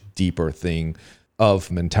much deeper thing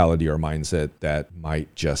of mentality or mindset that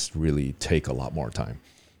might just really take a lot more time?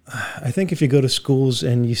 I think if you go to schools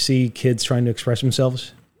and you see kids trying to express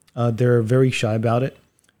themselves, they're very shy about it.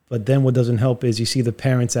 But then what doesn't help is you see the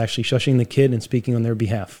parents actually shushing the kid and speaking on their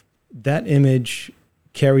behalf. That image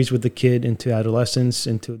carries with the kid into adolescence,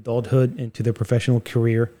 into adulthood, into their professional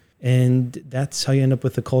career. And that's how you end up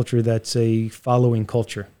with a culture that's a following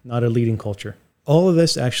culture, not a leading culture. All of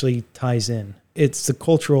this actually ties in. It's the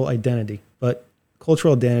cultural identity, but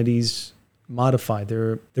cultural identities modify,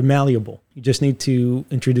 they're malleable. You just need to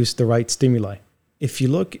introduce the right stimuli. If you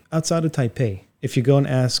look outside of Taipei, if you go and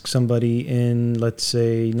ask somebody in, let's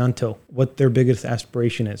say, Nantou, what their biggest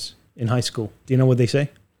aspiration is in high school, do you know what they say?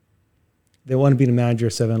 They want to be the manager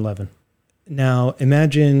of 7-Eleven. Now,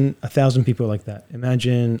 imagine 1,000 people like that.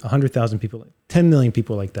 Imagine 100,000 people, 10 million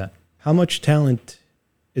people like that. How much talent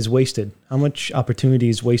is wasted? How much opportunity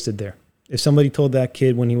is wasted there? If somebody told that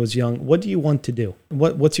kid when he was young, what do you want to do?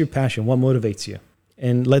 What's your passion? What motivates you?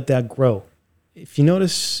 And let that grow. If you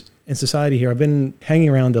notice in society here, I've been hanging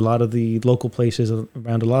around a lot of the local places,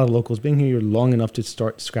 around a lot of locals, being here long enough to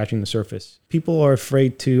start scratching the surface. People are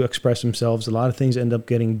afraid to express themselves. A lot of things end up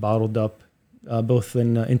getting bottled up, both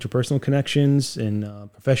in interpersonal connections, in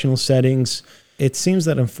professional settings. It seems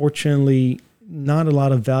that unfortunately, not a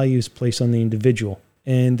lot of value is placed on the individual.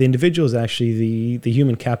 And the individual is actually the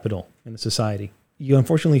human capital in the society. You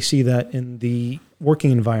unfortunately see that in the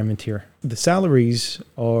working environment here. The salaries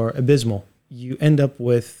are abysmal. You end up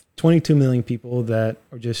with 22 million people that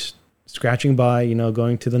are just scratching by,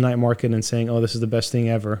 going to the night market and saying, oh, this is the best thing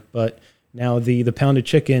ever. But now the pounded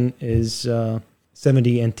chicken is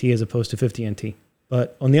 70 NT as opposed to 50 NT.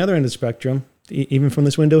 But on the other end of the spectrum, even from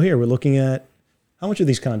this window here, we're looking at how much are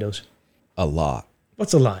these condos? A lot.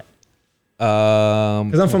 What's a lot?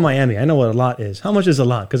 Because I'm from Miami. I know what a lot is. How much is a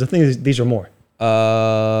lot? Because I think these are more.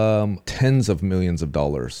 Tens of millions of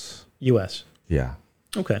dollars. US. Yeah.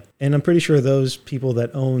 Okay. And I'm pretty sure those people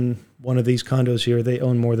that own one of these condos here, they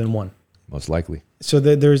own more than one. Most likely. So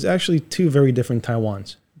there's actually two very different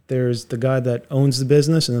Taiwans. There's the guy that owns the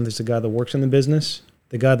business, and then there's the guy that works in the business.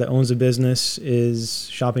 The guy that owns the business is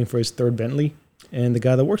shopping for his third Bentley, and the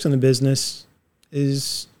guy that works in the business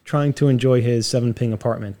is trying to enjoy his 7-ping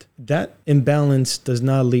apartment. That imbalance does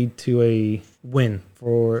not lead to a win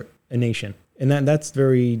for a nation, and that's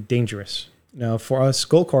very dangerous. Now, for us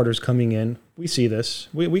gold carders coming in, we see this.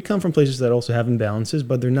 We come from places that also have imbalances,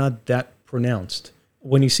 but they're not that pronounced.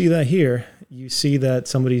 When you see that here, you see that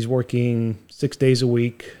somebody's working 6 days a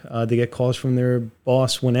week. They get calls from their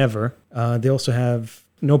boss whenever. They also have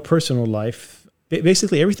no personal life.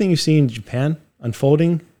 Basically, everything you see in Japan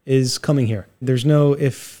unfolding is coming here. There's no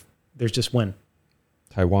if, there's just when.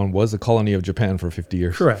 Taiwan was a colony of Japan for 50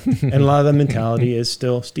 years. Correct. And a lot of that mentality is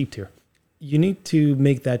still steeped here. You need to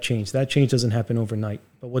make that change. That change doesn't happen overnight.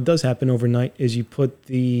 But what does happen overnight is you put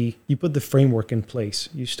the framework in place.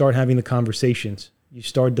 You start having the conversations. You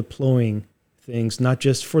start deploying things, not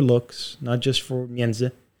just for looks, not just for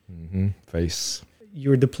mianzi. Face.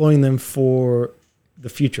 You're deploying them for the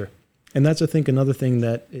future. And that's, I think, another thing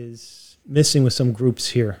that is missing with some groups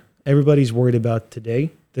here. Everybody's worried about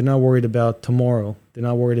today. They're not worried about tomorrow. They're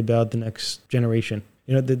not worried about the next generation.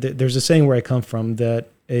 There's a saying where I come from that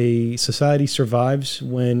a society survives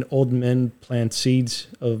when old men plant seeds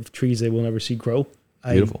of trees they will never see grow.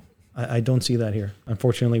 Beautiful. I don't see that here,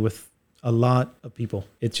 unfortunately, with a lot of people.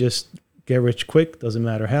 It's just get rich quick, doesn't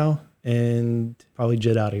matter how, and probably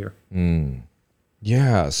jet out of here.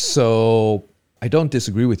 Yeah, so I don't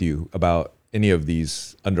disagree with you about any of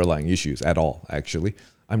these underlying issues at all, actually.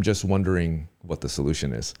 I'm just wondering what the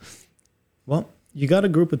solution is. Well, you got a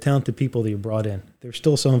group of talented people that you brought in. There's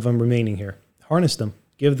still some of them remaining here. Harness them.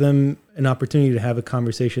 Give them an opportunity to have a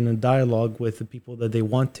conversation and dialogue with the people that they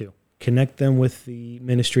want to. Connect them with the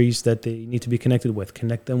ministries that they need to be connected with.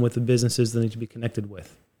 Connect them with the businesses they need to be connected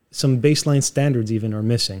with. Some baseline standards even are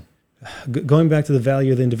missing. Going back to the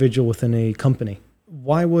value of the individual within a company.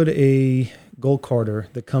 Why would a gold carder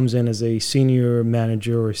that comes in as a senior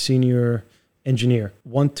manager or senior engineer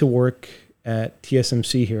want to work at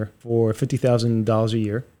TSMC here for $50,000 a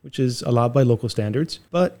year, which is a lot by local standards,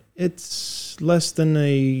 but it's less than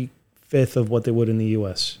a fifth of what they would in the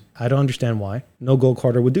US. I don't understand why. No gold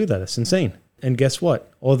carder would do that. It's insane. And guess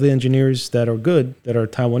what? All the engineers that are good, that are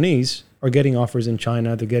Taiwanese, are getting offers in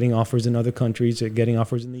China. They're getting offers in other countries. They're getting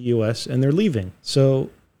offers in the US, and they're leaving.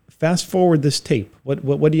 So fast forward this tape.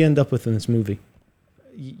 What do you end up with in this movie?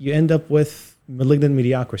 You end up with malignant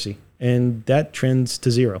mediocrity, and that trends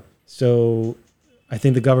to zero. So I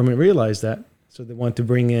think the government realized that. So they want to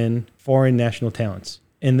bring in foreign national talents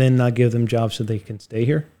and then not give them jobs so they can stay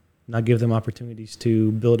here, not give them opportunities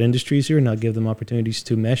to build industries here, not give them opportunities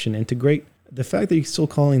to mesh and integrate. The fact that you're still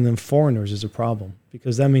calling them foreigners is a problem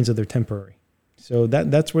because that means that they're temporary. So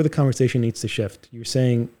that's where the conversation needs to shift. You're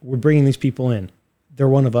saying, we're bringing these people in. They're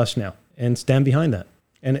one of us now, and stand behind that.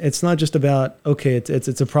 And it's not just about, okay,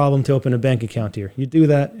 it's a problem to open a bank account here. You do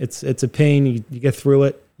that, it's a pain, you get through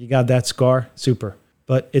it, you got that scar, super.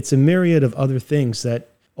 But it's a myriad of other things that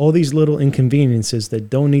all these little inconveniences that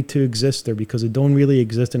don't need to exist there because they don't really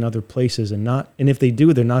exist in other places and if they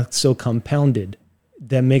do, they're not so compounded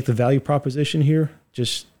that make the value proposition here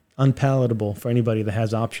just unpalatable for anybody that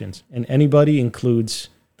has options. And anybody includes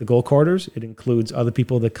the gold carders, it includes other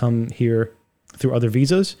people that come here through other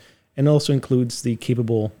visas, and also includes the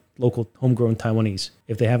capable local homegrown Taiwanese.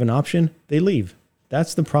 If they have an option, they leave.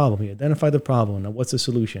 That's the problem. You identify the problem. Now, what's the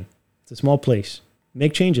solution? It's a small place.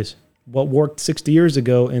 Make changes. What worked 60 years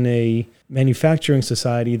ago in a manufacturing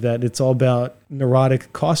society that it's all about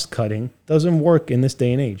neurotic cost cutting doesn't work in this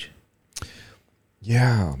day and age.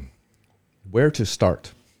 Yeah. Where to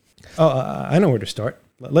start? Oh, I know where to start.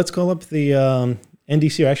 Let's call up the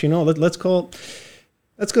NDC. Actually, no, let's go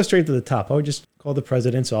straight to the top. I would just call the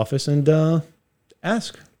president's office and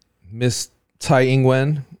ask. Miss Tsai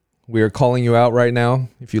Ing-Wen, we are calling you out right now.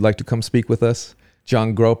 If you'd like to come speak with us.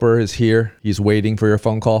 Jonathan Gropper is here. He's waiting for your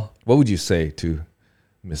phone call. What would you say to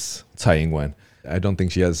Miss Tsai Ing-Wen? I don't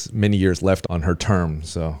think she has many years left on her term,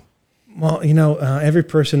 so... Well, every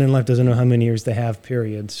person in life doesn't know how many years they have,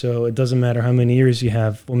 period. So it doesn't matter how many years you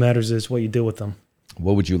have. What matters is what you do with them.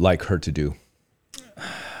 What would you like her to do?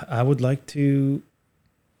 I would like to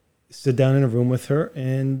sit down in a room with her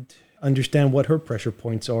and understand what her pressure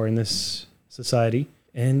points are in this society.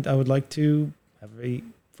 And I would like to have a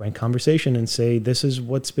frank conversation and say, this is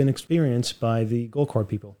what's been experienced by the Gold Card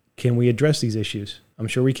people. Can we address these issues? I'm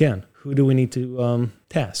sure we can. Who do we need to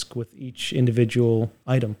task with each individual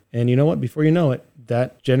item? And you know what? Before you know it,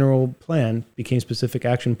 that general plan became specific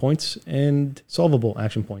action points and solvable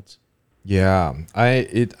action points. Yeah,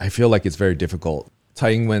 I feel like it's very difficult.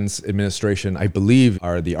 Tsai Ing-wen's administration, I believe,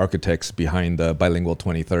 are the architects behind the Bilingual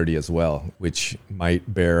 2030 as well, which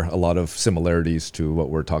might bear a lot of similarities to what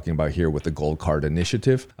we're talking about here with the Gold Card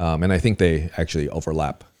initiative. And I think they actually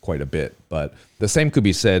overlap quite a bit. But the same could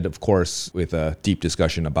be said, of course, with a deep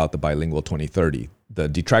discussion about the Bilingual 2030. The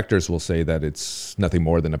detractors will say that it's nothing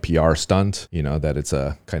more than a PR stunt, that it's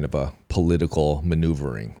a kind of a political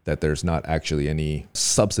maneuvering, that there's not actually any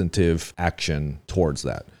substantive action towards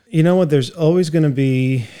that. You know what? There's always going to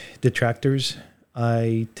be detractors.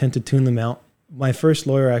 I tend to tune them out. My first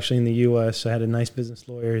lawyer actually in the U.S., I had a nice business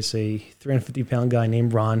lawyer. He's a 350-pound guy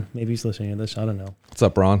named Ron. Maybe he's listening to this. I don't know. What's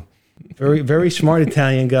up, Ron? Very, very smart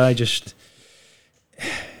Italian guy.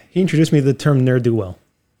 He introduced me to the term ne'er-do-well.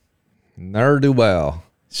 Ne'er-do-well.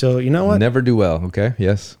 So you know what? Never do well. Okay.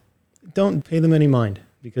 Yes. Don't pay them any mind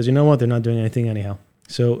because you know what? They're not doing anything anyhow.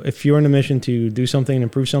 So if you're on a mission to do something and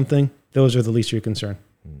improve something, those are the least of your concern.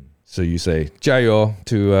 So you say, 加油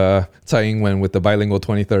to Tsai Ing-wen with the Bilingual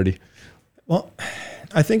 2030. Well,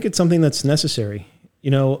 I think it's something that's necessary.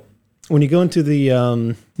 When you go into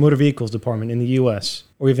the motor vehicles department in the U.S.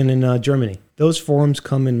 or even in Germany, those forms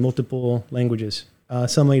come in multiple languages.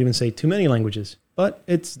 Some might even say too many languages, but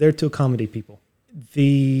it's there to accommodate people.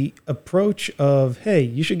 The approach of, hey,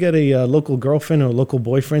 you should get a local girlfriend or a local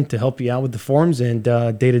boyfriend to help you out with the forms and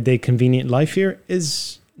day-to-day convenient life here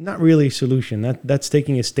is not really a solution. That's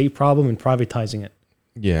taking a state problem and privatizing it.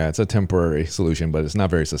 Yeah, it's a temporary solution, but it's not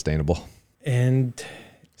very sustainable. And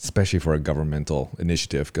especially for a governmental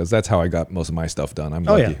initiative, because that's how I got most of my stuff done. I'm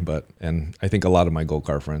lucky, and I think a lot of my Gold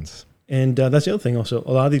Card friends. And that's the other thing also.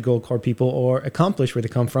 A lot of these Gold Card people are accomplished where they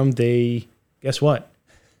come from. They, guess what?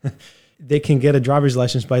 They can get a driver's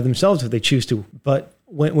license by themselves if they choose to. But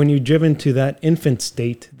when you're driven to that infant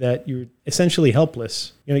state that you're essentially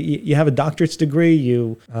helpless, you have a doctorate's degree,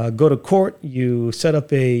 you go to court, you set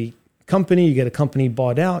up a company, you get a company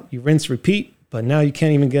bought out, you rinse, repeat, but now you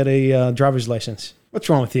can't even get a driver's license. What's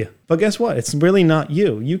wrong with you? But guess what? It's really not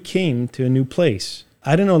you. You came to a new place.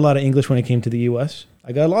 I didn't know a lot of English when I came to the U.S.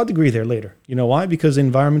 I got a law degree there later. You know why? Because the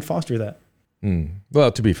environment fostered that.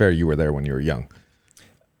 Well, to be fair, you were there when you were young.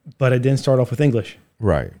 But I didn't start off with English.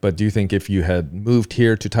 Right. But do you think if you had moved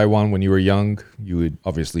here to Taiwan when you were young, you would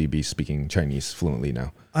obviously be speaking Chinese fluently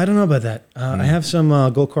now? I don't know about that. I have some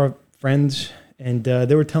Gold Card friends, and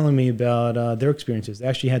they were telling me about their experiences. They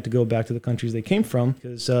actually had to go back to the countries they came from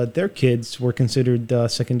because their kids were considered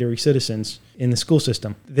secondary citizens in the school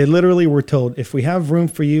system. They literally were told, if we have room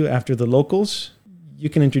for you after the locals, you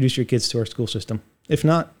can introduce your kids to our school system. If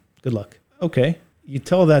not, good luck. Okay. You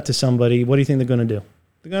tell that to somebody, what do you think they're going to do?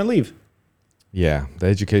 They're going to leave. Yeah, the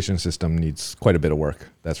education system needs quite a bit of work,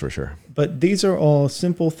 that's for sure. But these are all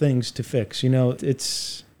simple things to fix.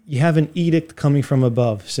 You have an edict coming from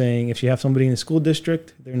above saying if you have somebody in a school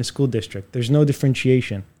district, they're in a school district. There's no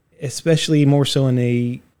differentiation, especially more so in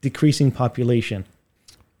a decreasing population.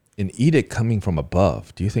 An edict coming from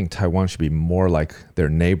above. Do you think Taiwan should be more like their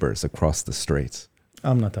neighbors across the straits?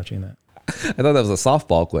 I'm not touching that. I thought that was a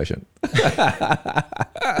softball question.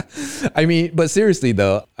 I mean, but seriously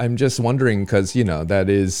though, I'm just wondering because, that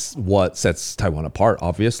is what sets Taiwan apart,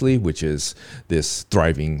 obviously, which is this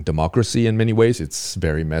thriving democracy in many ways. It's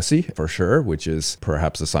very messy for sure, which is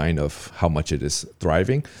perhaps a sign of how much it is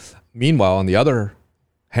thriving. Meanwhile, on the other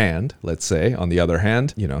hand,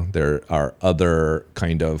 there are other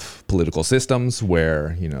kind of political systems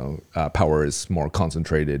where, power is more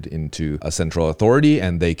concentrated into a central authority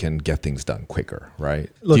and they can get things done quicker, right?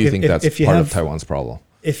 Look, do you think that's part of Taiwan's problem?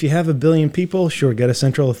 If you have 1 billion people, sure, get a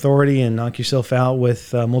central authority and knock yourself out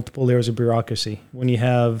with multiple layers of bureaucracy. When you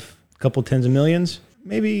have a couple tens of millions,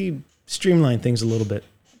 maybe streamline things a little bit.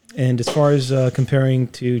 And as far as comparing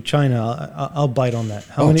to China, I'll bite on that.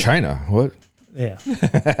 China? What? Yeah.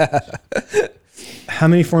 How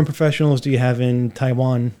many foreign professionals do you have in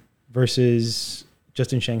Taiwan versus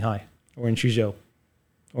just in Shanghai or in Suzhou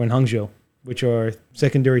or in Hangzhou, which are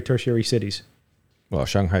secondary, tertiary cities? Well,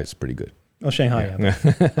 Shanghai is pretty good. Oh, Shanghai, yeah.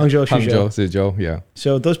 Hangzhou, Suzhou. Suzhou, yeah.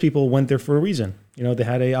 So those people went there for a reason. They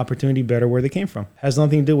had an opportunity better where they came from. Has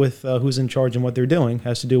nothing to do with who's in charge and what they're doing.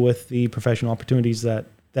 Has to do with the professional opportunities that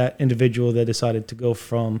individual that decided to go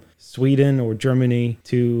from Sweden or Germany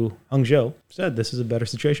to Hangzhou said, this is a better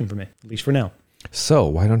situation for me, at least for now. So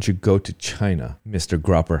why don't you go to China, Mr.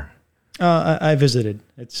 Gropper? I visited.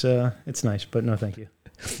 It's nice, but no, thank you.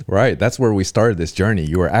 Right. That's where we started this journey.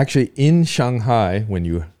 You were actually in Shanghai when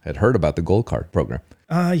you had heard about the Gold Card program.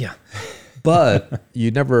 Yeah. But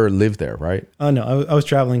you never lived there, right? No, I was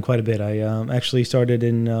traveling quite a bit. I actually started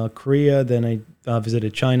in Korea, then I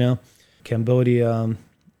visited China, Cambodia,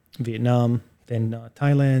 Vietnam, then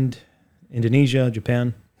Thailand, Indonesia,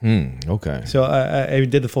 Japan. Okay. So I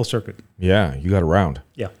did the full circuit. Yeah, you got around.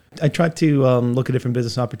 Yeah. I tried to look at different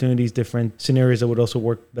business opportunities, different scenarios that would also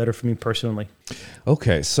work better for me personally.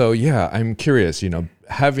 Okay. So yeah, I'm curious,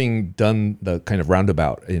 having done the kind of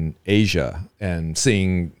roundabout in Asia and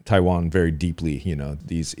seeing Taiwan very deeply,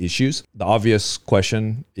 these issues, the obvious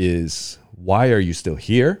question is, why are you still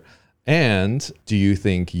here? And do you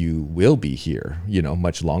think you will be here,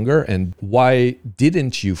 much longer? And why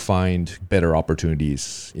didn't you find better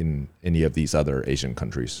opportunities in any of these other Asian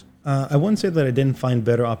countries? I wouldn't say that I didn't find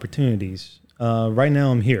better opportunities. Right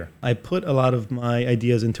now I'm here. I put a lot of my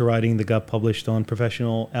ideas into writing that got published on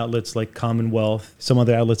professional outlets like Commonwealth, some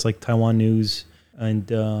other outlets like Taiwan News and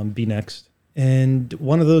BNext. And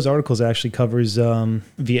one of those articles actually covers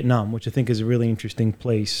Vietnam, which I think is a really interesting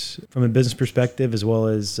place from a business perspective as well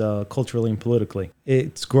as culturally and politically.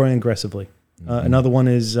 It's growing aggressively. Another one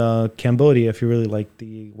is Cambodia, if you really like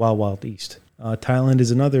the Wild Wild East. Thailand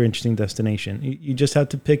is another interesting destination. You just have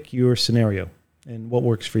to pick your scenario and what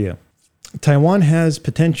works for you. Taiwan has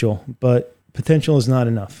potential, but potential is not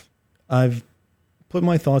enough. I've put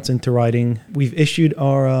my thoughts into writing. We've issued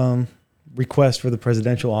our request for the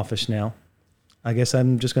presidential office now. I guess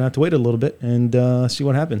I'm just going to have to wait a little bit and see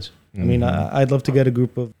what happens. I mean, I'd love to get a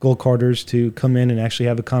group of gold carders to come in and actually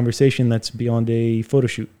have a conversation that's beyond a photo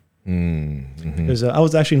shoot. Because I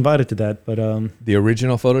was actually invited to that, but the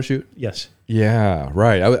original photo shoot? Yes. Yeah,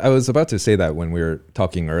 right. I was about to say that when we were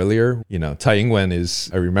talking earlier. Tsai Ing-Wen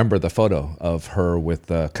I remember the photo of her with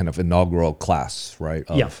the kind of inaugural class, right?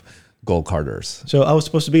 Of gold carders. So I was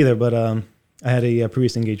supposed to be there, but I had a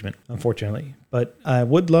previous engagement, unfortunately. But I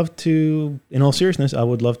would love to, in all seriousness, I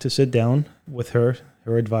would love to sit down with her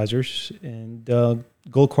advisors, and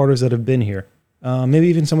gold carders that have been here. Maybe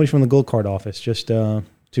even somebody from the gold card office, just to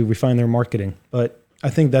refine their marketing. But I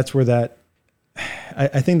think that's where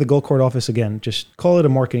I think the gold card office, again, just call it a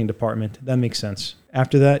marketing department. That makes sense.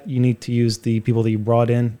 After that, you need to use the people that you brought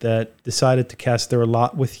in that decided to cast their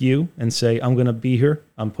lot with you and say, I'm going to be here.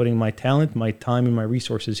 I'm putting my talent, my time, and my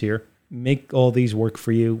resources here. Make all these work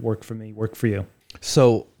for you, work for me, work for you.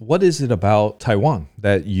 So what is it about Taiwan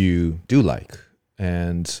that you do like?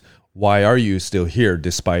 And why are you still here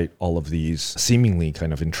despite all of these seemingly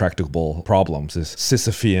kind of intractable problems, this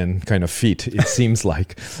Sisyphean kind of feat, it seems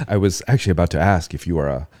like? I was actually about to ask if you are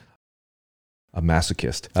a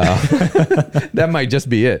masochist. That might just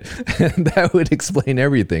be it. That would explain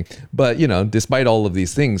everything. But, despite all of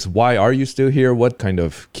these things, why are you still here? What kind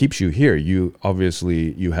of keeps you here? You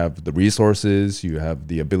have the resources, you have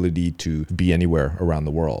the ability to be anywhere around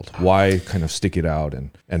the world. Why kind of stick it out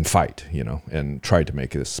and fight, and try to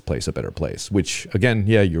make this place a better place? Which, again,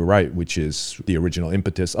 yeah, you're right, which is the original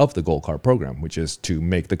impetus of the Gold Card program, which is to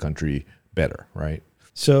make the country better, right?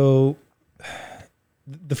 So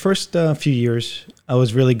the first few years, I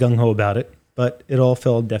was really gung-ho about it, but it all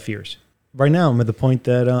fell deaf ears. Right now, I'm at the point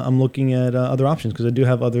that I'm looking at other options because I do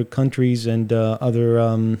have other countries and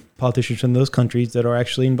other politicians from those countries that are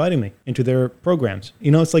actually inviting me into their programs.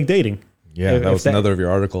 It's like dating. Yeah, that was another of your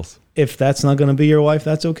articles. If that's not going to be your wife,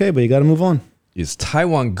 that's okay, but you got to move on. Is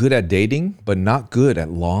Taiwan good at dating, but not good at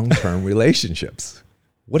long-term relationships?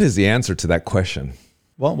 What is the answer to that question?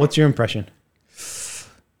 Well, what's your impression?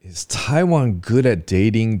 Is Taiwan good at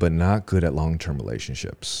dating, but not good at long-term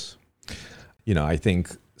relationships? I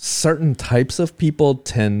think certain types of people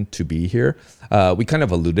tend to be here. We kind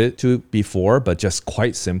of alluded to it before, but just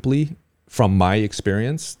quite simply, from my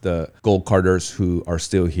experience, the gold carders who are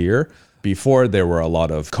still here, before there were a lot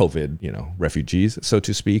of COVID, refugees, so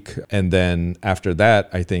to speak. And then after that,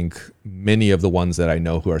 I think many of the ones that I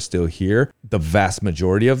know who are still here, the vast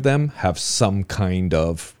majority of them have some kind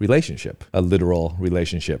of relationship, a literal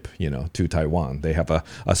relationship, to Taiwan. They have a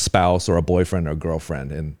spouse or a boyfriend or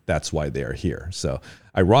girlfriend, and that's why they are here. So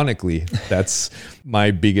ironically, that's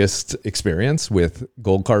my biggest experience with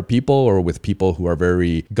Gold Card people, or with people who are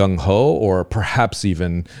very gung-ho, or perhaps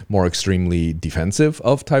even more extremely defensive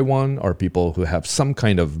of Taiwan, are people who have some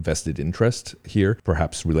kind of vested interest here,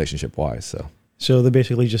 perhaps relationship-wise. So they're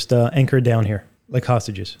basically just anchored down here, like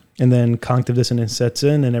hostages. And then cognitive dissonance sets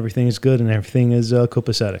in, and everything is good, and everything is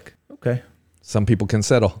copacetic. Okay. Some people can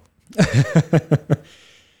settle.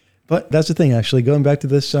 But that's the thing, actually. Going back to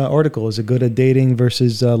this article, is it good at dating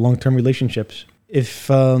versus long-term relationships? If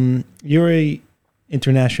you're a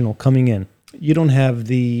international coming in, you don't have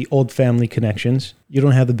the old family connections, you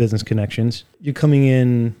don't have the business connections, you're coming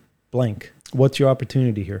in blank. What's your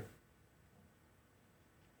opportunity here?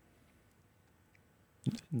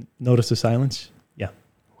 Notice the silence? Yeah.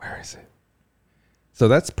 Where is it? So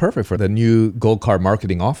that's perfect for the new Gold Card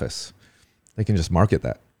marketing office. They can just market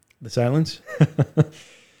that. The silence?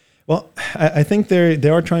 Well, I think they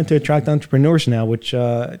are trying to attract entrepreneurs now, which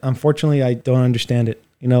unfortunately I don't understand it.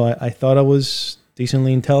 I thought I was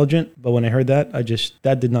decently intelligent, but when I heard that,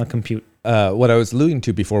 that did not compute. What I was alluding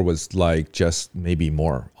to before was like just maybe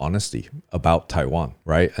more honesty about Taiwan,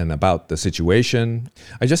 right? And about the situation.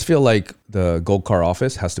 I just feel like the Gold Card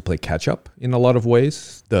office has to play catch up in a lot of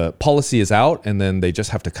ways. The policy is out, and then they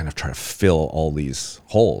just have to kind of try to fill all these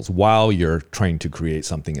holes while you're trying to create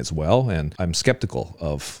something as well. And I'm skeptical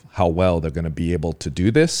of how well they're going to be able to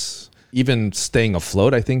do this. Even staying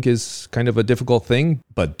afloat, I think, is kind of a difficult thing,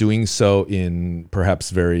 but doing so in perhaps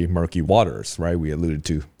very murky waters, right? We alluded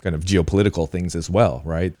to kind of geopolitical things as well,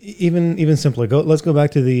 right? Even simpler. Let's go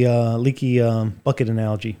back to the leaky bucket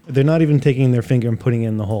analogy. They're not even taking their finger and putting it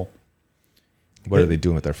in the hole. What are they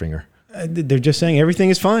doing with their finger? They're just saying everything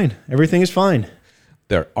is fine. Everything is fine.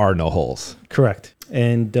 There are no holes. Correct.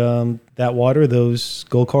 And that water, those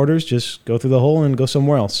gold carders, just go through the hole and go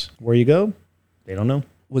somewhere else. Where you go, they don't know.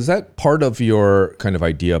 Was that part of your kind of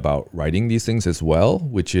idea about writing these things as well,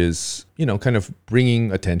 which is, kind of bringing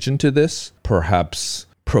attention to this, perhaps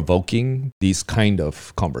provoking these kind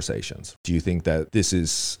of conversations? Do you think that this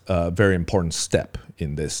is a very important step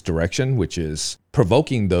in this direction, which is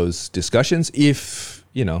provoking those discussions? If,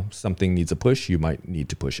 something needs a push, you might need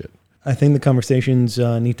to push it. I think the conversations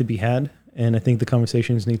need to be had, and I think the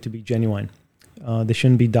conversations need to be genuine. They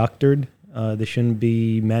shouldn't be doctored. They shouldn't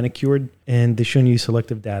be manicured, and they shouldn't use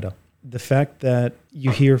selective data. The fact that you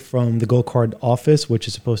hear from the Gold Card office, which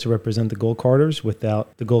is supposed to represent the Gold Carders,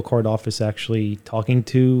 without the Gold Card office actually talking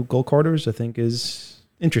to Gold Carders, I think is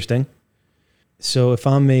interesting. So if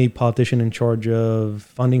I'm a politician in charge of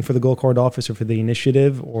funding for the Gold Card office or for the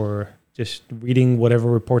initiative, or just reading whatever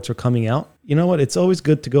reports are coming out, you know what? It's always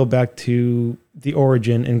good to go back to the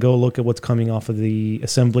origin and go look at what's coming off of the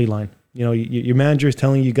assembly line. Your manager is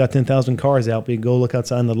telling you got 10,000 cars out, but you go look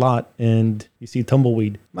outside in the lot and you see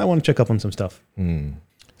tumbleweed. Might want to check up on some stuff.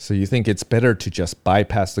 So you think it's better to just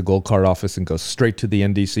bypass the Gold Card office and go straight to the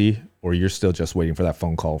NDC, or you're still just waiting for that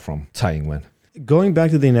phone call from Tsai Ing-Wen? Going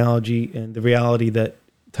back to the analogy and the reality that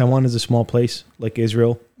Taiwan is a small place like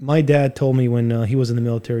Israel. My dad told me when he was in the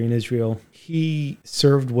military in Israel, he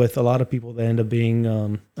served with a lot of people that end up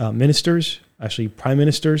being ministers, actually prime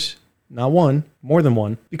ministers. Not one, more than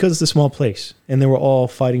one, because it's a small place. And they were all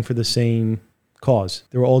fighting for the same cause.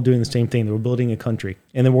 They were all doing the same thing. They were building a country,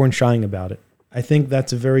 and they weren't shying about it. I think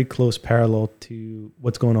that's a very close parallel to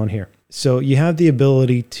what's going on here. So you have the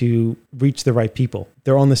ability to reach the right people.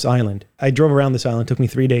 They're on this island. I drove around this island. It took me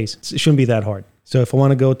 3 days. It shouldn't be that hard. So if I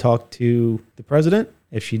want to go talk to the president,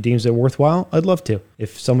 if she deems it worthwhile, I'd love to.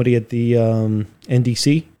 If somebody at the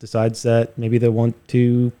NDC decides that maybe they want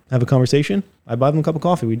to have a conversation, I buy them a cup of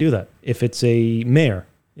coffee. We do that. If it's a mayor,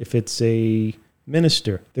 if it's a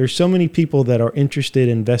minister, there's so many people that are interested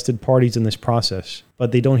in vested parties in this process,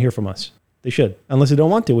 but they don't hear from us. They should, unless they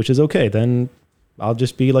don't want to, which is okay. Then I'll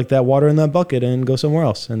just be like that water in that bucket and go somewhere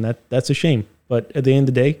else. And that's a shame. But at the end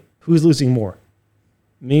of the day, who's losing more?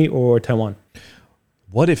 Me or Taiwan?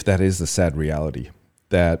 What if that is the sad reality?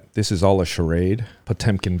 That this is all a charade,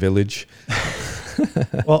 Potemkin village.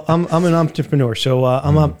 Well, I'm an entrepreneur, so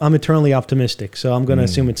I'm eternally optimistic. So I'm going to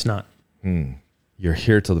assume it's not. You're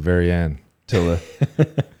here till the very end, till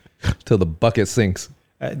the bucket sinks.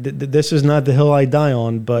 This is not the hill I die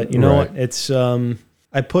on, but you know what? It's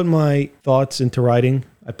I put my thoughts into writing.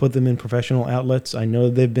 I put them in professional outlets. I know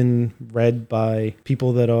they've been read by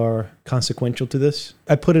people that are consequential to this.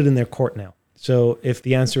 I put it in their court now. So if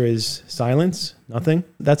the answer is silence, nothing,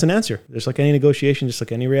 that's an answer. Just like any negotiation, just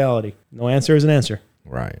like any reality. No answer is an answer.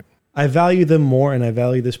 Right. I value them more, and I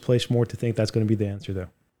value this place more to think that's going to be the answer, though.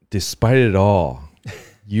 Despite it all,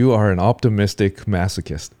 you are an optimistic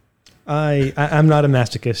masochist. I'm not a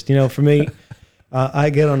masochist. For me, I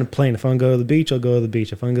get on a plane. If I want to go to the beach, I'll go to the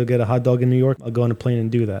beach. If I want to go get a hot dog in New York, I'll go on a plane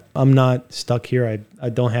and do that. I'm not stuck here. I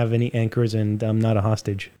don't have any anchors, and I'm not a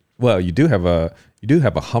hostage. Well, you do have a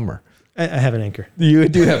Hummer. I have an anchor. You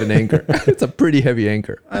do have an anchor. It's a pretty heavy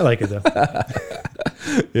anchor. I like it, though.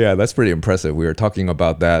 Yeah, that's pretty impressive. We were talking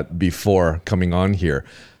about that before coming on here.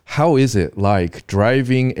 How is it like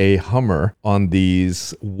driving a Hummer on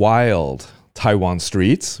these wild Taiwan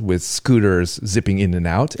streets with scooters zipping in and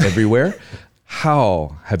out everywhere?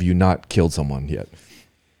 How have you not killed someone yet?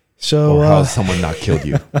 Or how has someone not killed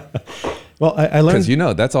you? Well, I learned...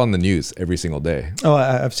 Because that's on the news every single day. Oh,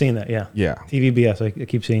 I've seen that, yeah. Yeah. TVBS, I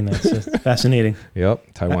keep seeing that. It's fascinating.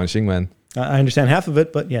 Yep, Taiwan Xingwen. I understand half of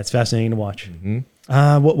it, but yeah, it's fascinating to watch. Mm-hmm.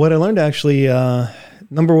 What I learned actually,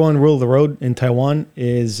 number one rule of the road in Taiwan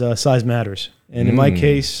is size matters. And in my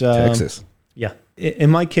case... Texas. Yeah. In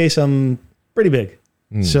my case, I'm pretty big.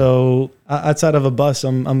 So outside of a bus,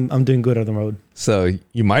 I'm doing good on the road. So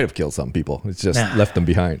you might have killed some people. It's just left them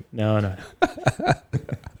behind. No.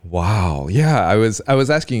 Wow. Yeah, I was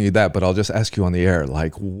asking you that, but I'll just ask you on the air.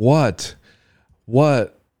 Like,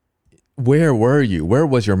 where were you? Where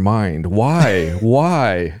was your mind?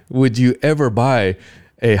 Why would you ever buy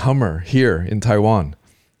a Hummer here in Taiwan?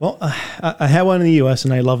 Well, I had one in the U.S.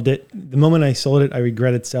 and I loved it. The moment I sold it, I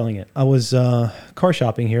regretted selling it. I was car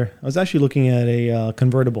shopping here. I was actually looking at a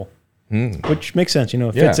convertible, which makes sense.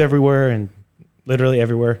 It fits everywhere and literally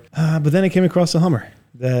everywhere. But then I came across a Hummer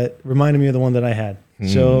that reminded me of the one that I had.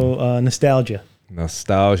 So nostalgia.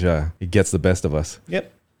 Nostalgia. It gets the best of us.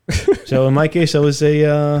 Yep. So in my case, I was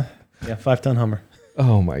a 5-ton Hummer.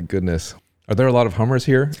 Oh my goodness. Are there a lot of Hummers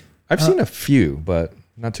here? I've seen a few, but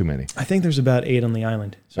not too many. I think there's about 8 on the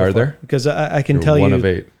island. So far. There? Because I can tell you. One of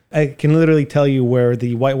 8. I can literally tell you where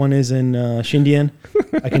the white one is in Xindian.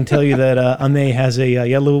 I can tell you that Ame has a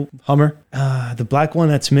yellow Hummer. The black one,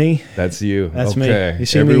 that's me. That's you. That's okay. me. You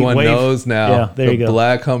see Everyone me wave? knows now. Yeah, there you go. The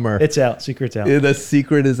black Hummer. It's out. Secret's out. The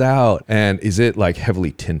secret is out. And is it like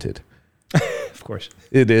heavily tinted? Of course.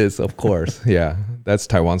 It is, of course. Yeah. That's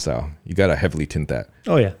Taiwan style. You got to heavily tint that.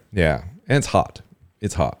 Oh, yeah. Yeah. And it's hot.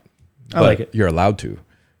 It's hot. I like it. You're allowed to,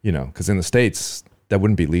 because in the States, that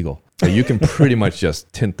wouldn't be legal. So you can pretty much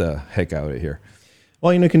just tint the heck out of here.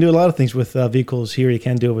 Well, you can do a lot of things with vehicles here you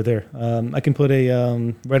can't do over there. I can put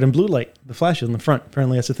a red and blue light, the flashes in the front.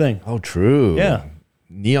 Apparently, that's a thing. Oh, true. Yeah.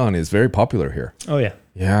 Neon is very popular here. Oh, yeah.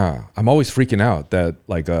 Yeah. I'm always freaking out that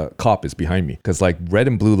like a cop is behind me because like red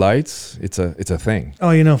and blue lights, it's a thing.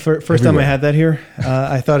 Oh, first time I had that here,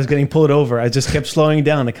 I thought I was getting pulled over. I just kept slowing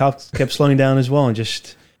down. The cops kept slowing down as well. And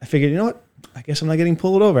I figured, you know what? I guess I'm not getting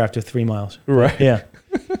pulled over after 3 miles. Right. Yeah.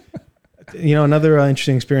 Another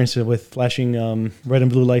interesting experience with flashing red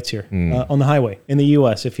and blue lights here on the highway. In the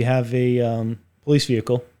U.S., if you have a police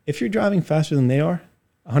vehicle, if you're driving faster than they are,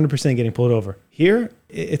 100% getting pulled over. Here,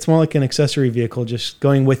 it's more like an accessory vehicle just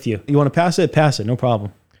going with you. You want to pass it, no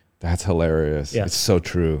problem. That's hilarious. Yeah. It's so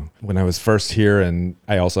true. When I was first here, and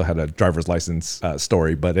I also had a driver's license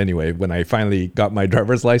story, but anyway, when I finally got my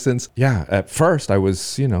driver's license, at first I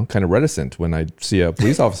was, kind of reticent when I see a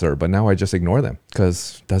police officer, but now I just ignore them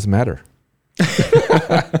because it doesn't matter.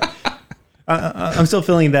 I'm still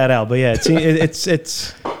filling that out, but yeah, it's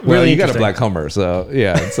really well, you got a black Hummer, so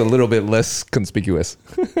yeah, it's a little bit less conspicuous.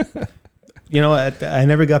 I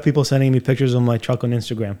never got people sending me pictures of my truck on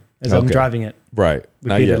Instagram as I'm driving it. Right.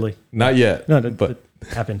 Repeatedly. Not yet. No, but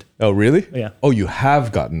happened. Oh, really? Yeah. Oh, you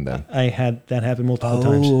have gotten them. I had that happen multiple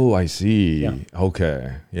times. Oh, I see. Yeah.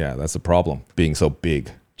 Okay. Yeah, that's a problem. Being so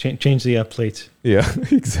big. Change the plates. Yeah,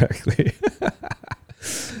 exactly.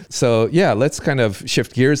 So yeah, let's kind of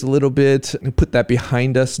shift gears a little bit and put that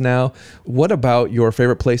behind us now. What about your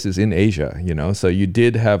favorite places in Asia? So you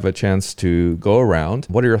did have a chance to go around.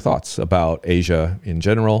 What are your thoughts about Asia in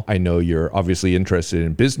general? I know you're obviously interested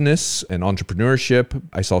in business and entrepreneurship.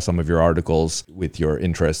 I saw some of your articles with your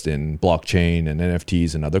interest in blockchain and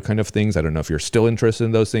NFTs and other kind of things. I don't know if you're still interested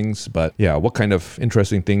in those things, but yeah, what kind of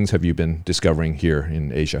interesting things have you been discovering here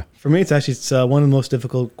in Asia? For me, it's one of the most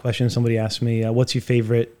difficult questions somebody asked me. What's your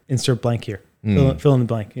favorite? Insert blank here. Fill in the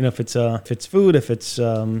blank. If it's food, if it's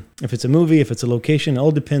a movie, if it's a location, it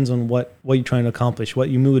all depends on what you're trying to accomplish, what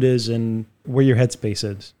your mood is, and where your headspace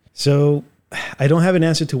is. So I don't have an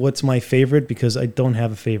answer to what's my favorite because I don't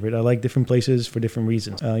have a favorite. I like different places for different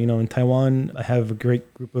reasons. In Taiwan, I have a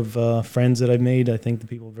great group of friends that I've made. I think the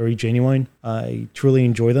people are very genuine. I truly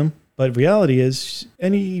enjoy them. But reality is,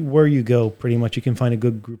 anywhere you go, pretty much you can find a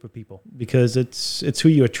good group of people because it's who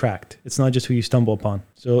you attract. It's not just who you stumble upon.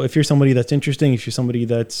 So if you're somebody that's interesting, if you're somebody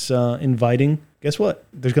that's inviting, guess what?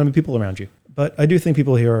 There's going to be people around you. But I do think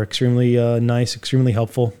people here are extremely nice, extremely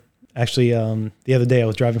helpful. Actually, the other day I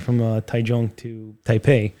was driving from Taichung to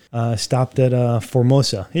Taipei, stopped at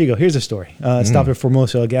Formosa. Here you go. Here's a story. Stopped at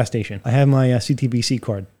Formosa gas station. I have my CTBC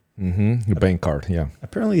card. Your bank card, yeah.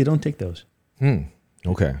 Apparently, you don't take those.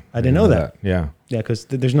 Okay. I didn't know that. Yeah. Yeah, because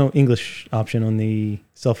there's no English option on the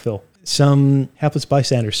self-fill. Some hapless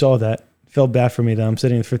bystander saw that, felt bad for me that I'm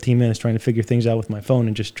sitting there 15 minutes trying to figure things out with my phone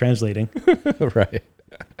and just translating. Right.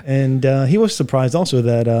 And he was surprised also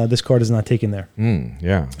that this card is not taken there.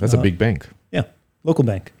 Yeah, that's a big bank. Yeah, local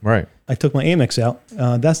bank. Right. I took my Amex out.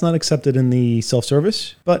 That's not accepted in the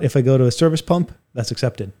self-service, but if I go to a service pump, that's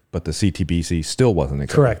accepted. But the CTBC still wasn't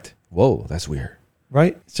accepted. Correct. Whoa, that's weird.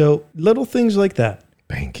 Right? So little things like that.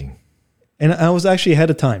 Banking. And I was actually ahead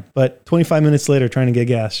of time, but 25 minutes later trying to get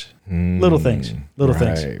gas. Little things. Little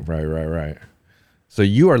things. Right. So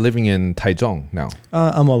you are living in Taichung now.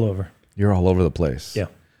 I'm all over. You're all over the place. Yeah.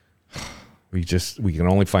 We can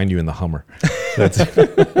only find you in the Hummer. That's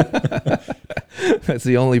that's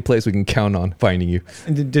the only place we can count on finding you.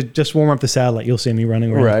 And just warm up the satellite. You'll see me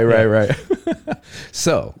running around. Right.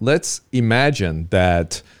 So let's imagine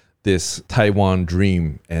that this Taiwan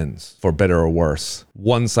dream ends, for better or worse.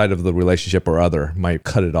 One side of the relationship or other might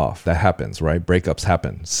cut it off. That happens, right? Breakups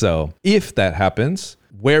happen. So if that happens,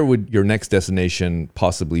 where would your next destination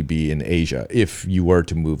possibly be in Asia if you were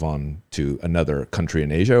to move on to another country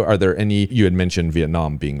in Asia? Are there any? You had mentioned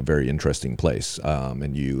Vietnam being a very interesting place,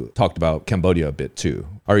 and you talked about Cambodia a bit too.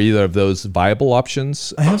 Are either of those viable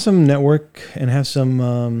options? I have some network and have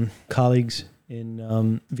some colleagues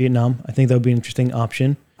in Vietnam. I think that would be an interesting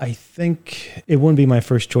option. I think it wouldn't be my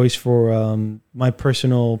first choice for my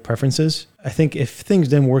personal preferences. I think if things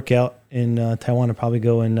didn't work out in Taiwan, I'd probably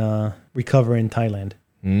go and recover in Thailand.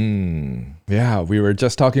 Yeah, we were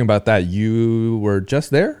just talking about that. You were just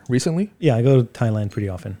there recently? Yeah, I go to Thailand pretty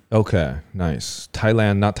often. Okay, nice.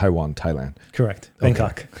 Thailand, not Taiwan, Thailand. Correct.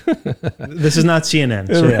 Bangkok. This is not CNN.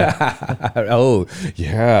 So yeah. Oh,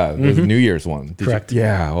 yeah. The New Year's one. Correct.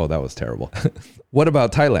 Yeah. Oh, that was terrible. What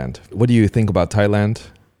about Thailand? What do you think about Thailand?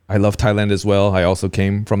 I love Thailand as well. I also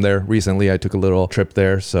came from there recently. I took a little trip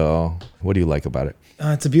there. So what do you like about it?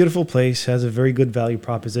 It's a beautiful place, has a very good value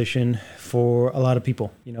proposition for a lot of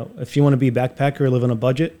people. You know, if you want to be a backpacker or live on a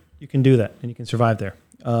budget, you can do that and you can survive there.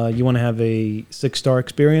 You want to have a 6-star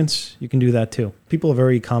experience, you can do that too. People are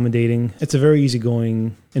very accommodating. It's a very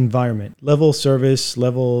easygoing environment. Level of service,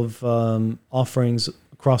 level of offerings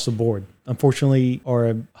across the board, unfortunately, are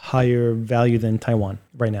a higher value than Taiwan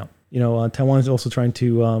right now. You know, Taiwan is also trying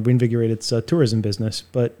to reinvigorate its tourism business,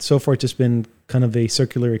 but so far it's just been kind of a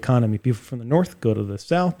circular economy. People from the north go to the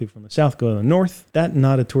south, people from the south go to the north. That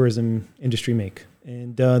not a tourism industry make.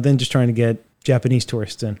 And then just trying to get Japanese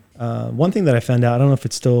tourists in. One thing that I found out, I don't know if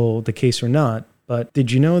it's still the case or not, but did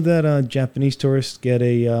you know that Japanese tourists get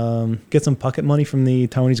some pocket money from the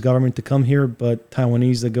Taiwanese government to come here, but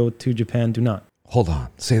Taiwanese that go to Japan do not? Hold on,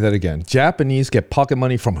 say that again. Japanese get pocket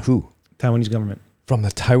money from who? Taiwanese government. From the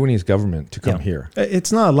Taiwanese government to come here.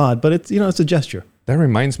 It's not a lot, but it's a gesture. That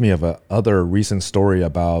reminds me of a other recent story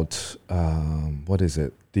about, what is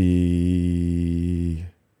it? The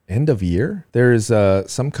end of year? There's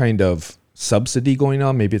some kind of subsidy going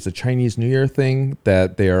on. Maybe it's a Chinese New Year thing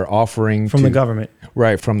that they are offering from the government.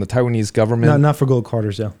 Right, from the Taiwanese government. Not for gold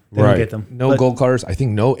carders, though. They don't get them. No gold carders. I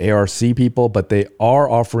think no ARC people, but they are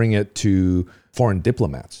offering it to foreign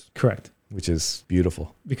diplomats. Correct. Which is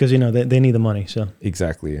beautiful. Because, they need the money, so.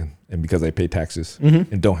 Exactly. And because they pay taxes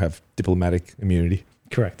and don't have diplomatic immunity.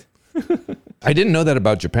 Correct. I didn't know that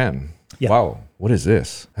about Japan. Yeah. Wow. What is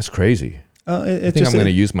this? That's crazy. I think I'm going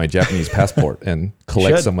to use my Japanese passport and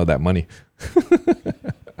collect some of that money.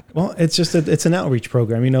 Well, it's an outreach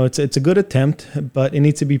program. It's a good attempt, but it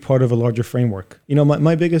needs to be part of a larger framework.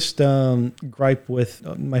 My biggest gripe with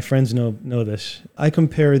my friends know this. I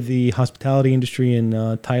compare the hospitality industry in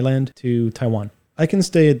Thailand to Taiwan. I can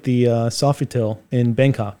stay at the Sofitel in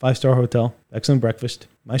Bangkok, 5-star hotel, excellent breakfast,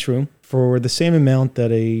 nice room, for the same amount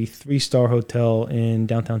that a 3-star hotel in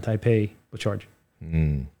downtown Taipei would charge.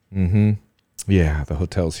 Yeah, the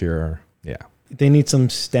hotels here are, They need some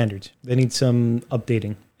standards. They need some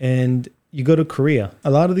updating. And you go to Korea. A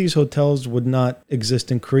lot of these hotels would not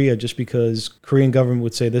exist in Korea just because Korean government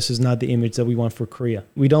would say this is not the image that we want for Korea.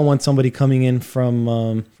 We don't want somebody coming in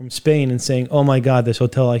from Spain and saying, oh my God, this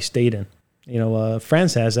hotel I stayed in.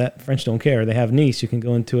 France has that. French don't care. They have Nice. You can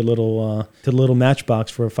go into a little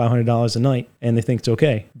Matchbox for $500 a night, and they think it's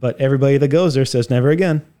okay. But everybody that goes there says never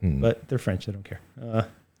again. But they're French. They don't care.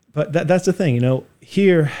 But that's the thing.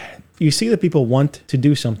 Here you see that people want to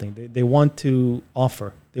do something. They want to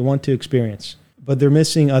offer. They want to experience. But they're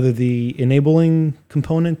missing either the enabling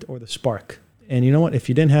component or the spark. And you know what? If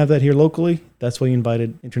you didn't have that here locally, that's why you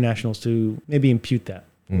invited internationals to maybe impute that,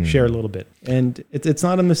 share a little bit. And it's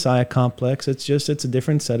not a Messiah complex. It's a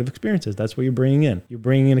different set of experiences. That's what you're bringing in. You're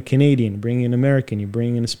bringing in a Canadian, you're bringing in an American, you're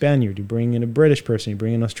bringing in a Spaniard, you're bringing in a British person, you're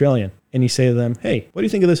bringing in an Australian. And you say to them, hey, what do you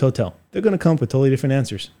think of this hotel? They're going to come up with totally different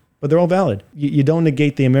answers. But they're all valid. You don't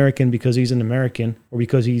negate the American because he's an American or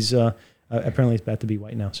because he's... apparently it's bad to be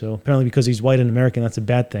white now. So apparently because he's white and American, that's a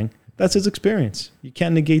bad thing. That's his experience. You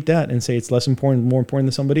can't negate that and say it's less important, more important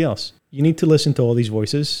than somebody else. You need to listen to all these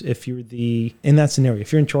voices. If you're in that scenario,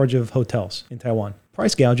 if you're in charge of hotels in Taiwan,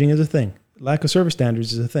 price gouging is a thing. Lack of service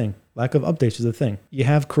standards is a thing. Lack of updates is a thing. You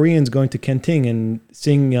have Koreans going to Kenting and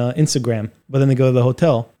seeing Instagram, but then they go to the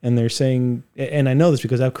hotel and they're saying, and I know this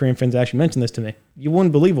because I have Korean friends that actually mentioned this to me. You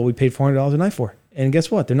wouldn't believe what we paid $400 a night for. And guess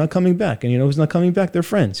what? They're not coming back. And you know who's not coming back? Their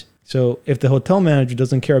friends. So if the hotel manager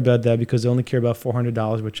doesn't care about that because they only care about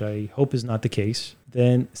 $400, which I hope is not the case,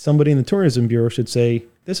 then somebody in the tourism bureau should say,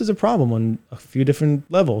 this is a problem on a few different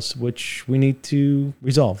levels, which we need to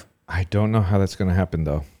resolve. I don't know how that's going to happen,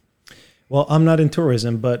 though. Well, I'm not in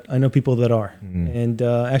tourism, but I know people that are. And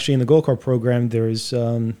actually in the Gold Card program, there's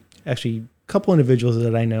actually a couple individuals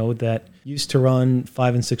that I know that used to run 5-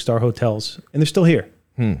 and 6-star hotels, and they're still here.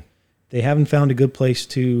 They haven't found a good place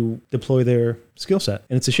to deploy their skill set,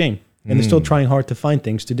 and it's a shame. And they're still trying hard to find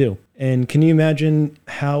things to do. And can you imagine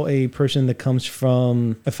how a person that comes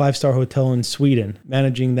from a 5-star hotel in Sweden,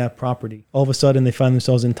 managing that property, all of a sudden they find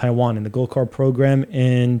themselves in Taiwan in the Gold Card program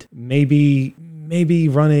and maybe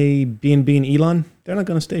run a B&B in Elon? They're not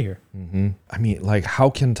going to stay here. I mean, like, how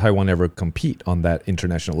can Taiwan ever compete on that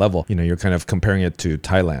international level? You're kind of comparing it to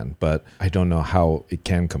Thailand, but I don't know how it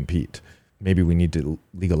can compete. Maybe we need to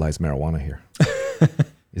legalize marijuana here.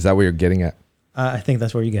 Is that what you're getting at? I think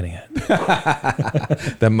that's where you're getting at.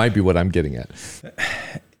 That might be what I'm getting at.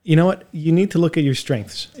 You know what? You need to look at your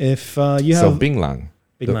strengths. If you have... So Binglang.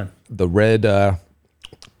 The red...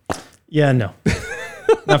 Yeah, no.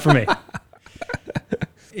 Not for me.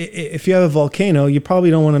 If you have a volcano, you probably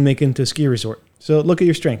don't want to make it into a ski resort. So look at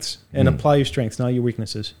your strengths and apply your strengths, not your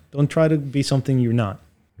weaknesses. Don't try to be something you're not.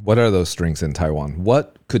 What are those strengths in Taiwan?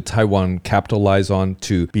 What could Taiwan capitalize on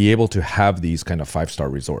to be able to have these kind of 5-star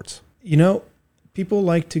resorts? People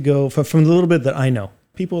like to go, from the little bit that I know,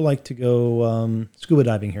 people like to go scuba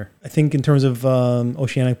diving here. I think in terms of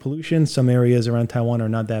oceanic pollution, some areas around Taiwan are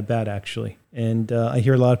not that bad, actually. And I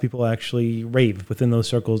hear a lot of people actually rave within those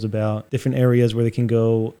circles about different areas where they can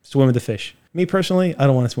go swim with the fish. Me personally, I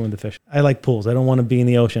don't want to swim with the fish. I like pools. I don't want to be in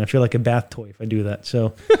the ocean. I feel like a bath toy if I do that.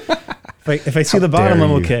 So if I see the bottom,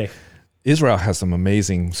 I'm okay. Israel has some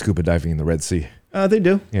amazing scuba diving in the Red Sea. They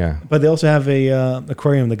do. Yeah. But they also have a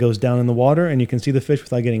aquarium that goes down in the water and you can see the fish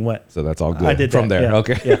without getting wet. So that's all good. I did from that, there. yeah.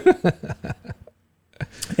 Okay. Yeah.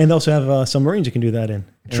 And they also have submarines you can do that in.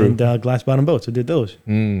 True. And glass bottom boats. I did those.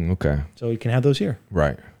 Okay. So you can have those here.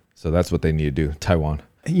 Right. So that's what they need to do. Taiwan.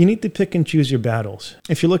 You need to pick and choose your battles.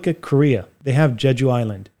 If you look at Korea, they have Jeju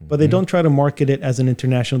Island, but they don't try to market it as an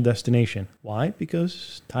international destination. Why?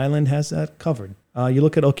 Because Thailand has that covered. You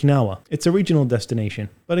look at Okinawa. It's a regional destination.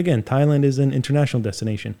 But again, Thailand is an international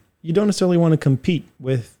destination. You don't necessarily want to compete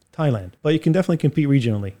with Thailand, but you can definitely compete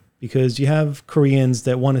regionally because you have Koreans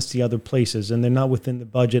that want to see other places and they're not within the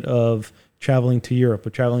budget of traveling to Europe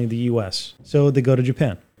or traveling to the US. So they go to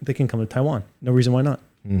Japan. They can come to Taiwan. No reason why not.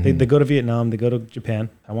 They go to Vietnam, they go to Japan.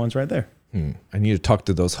 Taiwan's right there. I need to talk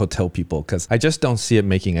to those hotel people because I just don't see it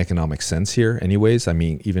making economic sense here anyways. I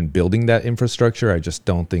mean, even building that infrastructure, I just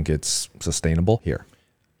don't think it's sustainable here.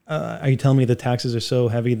 Are you telling me the taxes are so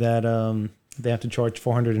heavy that they have to charge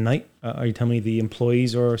 $400 a night? Are you telling me the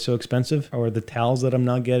employees are so expensive? Or the towels that I'm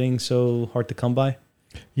not getting so hard to come by?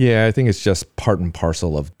 Yeah, I think it's just part and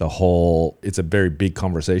parcel of the whole, it's a very big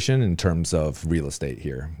conversation in terms of real estate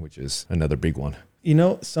here, which is another big one.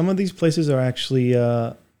 Some of these places are actually,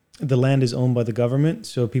 the land is owned by the government,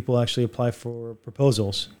 so people actually apply for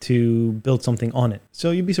proposals to build something on it.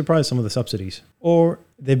 So you'd be surprised some of the subsidies. Or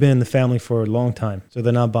they've been in the family for a long time, so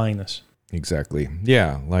they're not buying this. Exactly.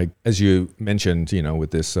 Yeah. Like as you mentioned,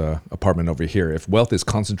 with this apartment over here, if wealth is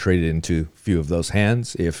concentrated into a few of those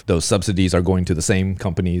hands, if those subsidies are going to the same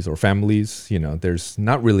companies or families, there's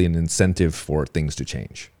not really an incentive for things to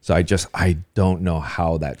change. So I don't know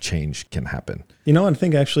how that change can happen. I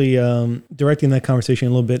think actually directing that conversation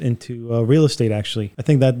a little bit into real estate, actually, I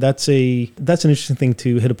think that's an interesting thing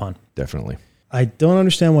to hit upon. Definitely. I don't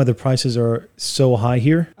understand why the prices are so high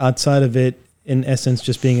here, outside of it, in essence,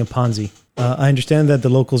 just being a Ponzi. I understand that the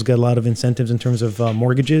locals get a lot of incentives in terms of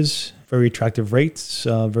mortgages, very attractive rates,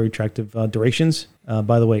 very attractive durations.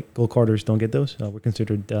 By the way, gold carders don't get those. We're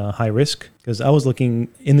considered high risk, because I was looking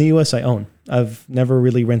in the U.S. I own. I've never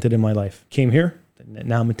really rented in my life. Came here.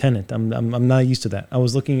 Now I'm a tenant. I'm not used to that. I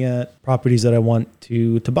was looking at properties that I want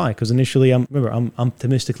to buy, because initially I'm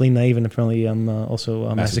optimistically naive, and apparently I'm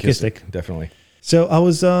also masochistic. Definitely. So I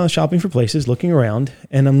was shopping for places, looking around,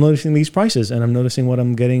 and I'm noticing these prices, and I'm noticing what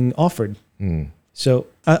I'm getting offered. So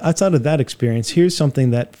outside of that experience, here's something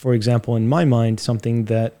that, for example, in my mind, something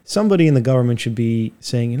that somebody in the government should be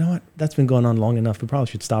saying, you know what, that's been going on long enough. We probably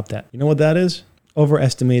should stop that. You know what that is?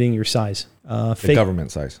 Overestimating your size. The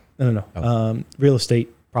government size. No. Oh. Real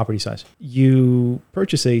estate property size. You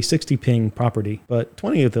purchase a 60 ping property, but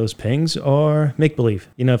 20 of those pings are make-believe.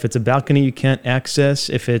 If it's a balcony you can't access,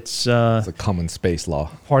 if it's a common space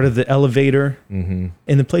law. Part of the elevator. Mm-hmm.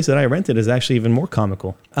 And the place that I rented is actually even more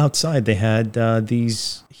comical. Outside, they had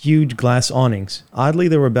these huge glass awnings. Oddly,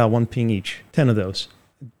 there were about 1 ping each, 10 of those.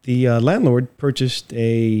 The landlord purchased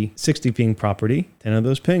a 60 ping property. 10 of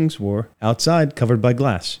those pings were outside, covered by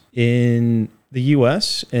glass. In the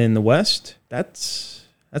U.S., in the West, that's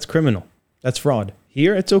criminal. That's fraud.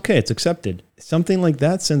 Here, it's okay. It's accepted. Something like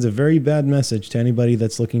that sends a very bad message to anybody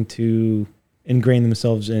that's looking to ingrain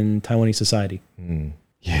themselves in Taiwanese society.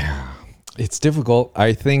 Yeah, it's difficult.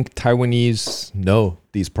 I think Taiwanese know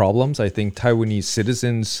these problems. I think Taiwanese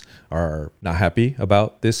citizens are not happy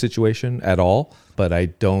about this situation at all. But I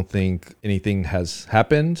don't think anything has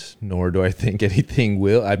happened, nor do I think anything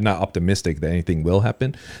will. I'm not optimistic that anything will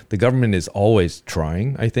happen. The government is always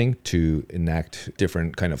trying, I think, to enact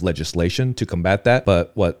different kind of legislation to combat that.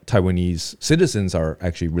 But what Taiwanese citizens are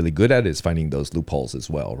actually really good at is finding those loopholes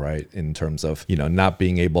as well, right? In terms of, not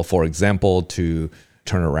being able, for example, to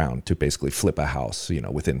turn around to basically flip a house,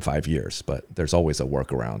 within 5 years. But there's always a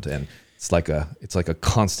workaround. And it's like a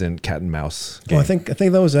constant cat and mouse game. Well, I think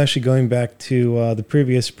that was actually going back to the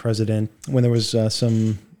previous president, when there was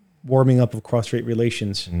some warming up of cross-strait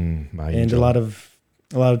relations, and a lot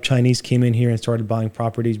of Chinese came in here and started buying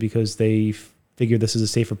properties because they figured this is a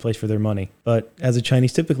safer place for their money. But as the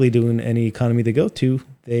Chinese typically do in any economy they go to,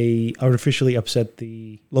 they artificially upset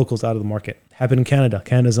the locals out of the market. Happened in Canada.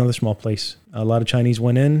 Canada's another small place. A lot of Chinese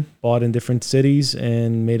went in, bought in different cities,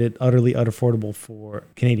 and made it utterly unaffordable for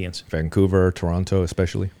Canadians. Vancouver, Toronto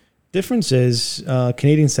especially. Difference is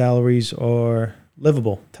Canadian salaries are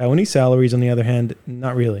livable. Taiwanese salaries, on the other hand,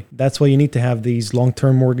 not really. That's why you need to have these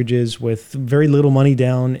long-term mortgages with very little money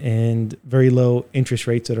down and very low interest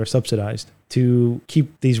rates that are subsidized to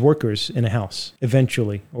keep these workers in a house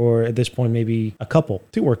eventually, or at this point, maybe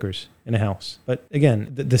two workers in a house. But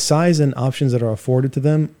again, the size and options that are afforded to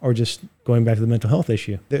them are just going back to the mental health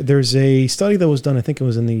issue. There's a study that was done, I think it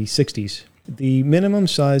was in the 60s. The minimum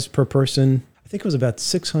size per person, I think it was about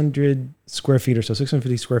 600 square feet or so,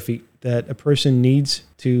 650 square feet that a person needs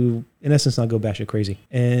to, in essence, not go batshit crazy.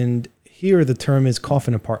 And here the term is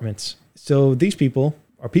coffin apartments. So these people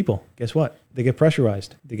are people. Guess what? They get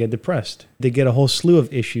pressurized. They get depressed. They get a whole slew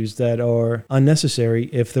of issues that are unnecessary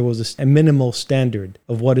if there was a minimal standard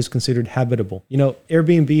of what is considered habitable.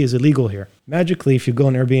 Airbnb is illegal here. Magically, if you go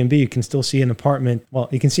on Airbnb, you can still see an apartment. Well,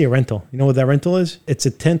 you can see a rental. You know what that rental is? It's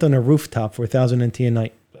a tent on a rooftop for 1,000 NT a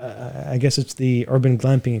night. I guess it's the urban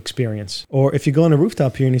glamping experience. Or if you go on a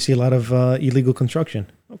rooftop here and you see a lot of illegal construction.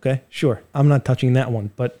 Okay, sure. I'm not touching that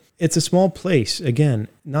one. But it's a small place. Again,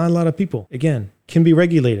 not a lot of people. Again, can be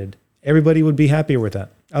regulated. Everybody would be happier with that.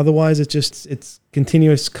 Otherwise, it's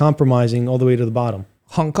continuous compromising all the way to the bottom.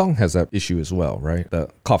 Hong Kong has that issue as well, right? The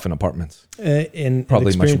coffin apartments.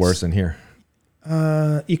 Probably much worse than here.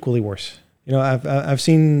 Equally worse. I've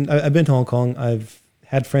been to Hong Kong. I've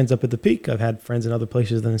had friends up at the Peak. I've had friends in other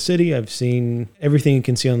places in the city. I've seen everything you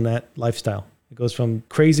can see on that lifestyle. It goes from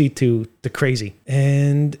crazy to crazy.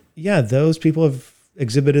 And yeah, those people have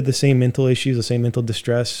exhibited the same mental issues, the same mental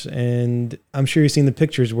distress. And I'm sure you've seen the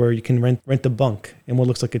pictures where you can rent a bunk in what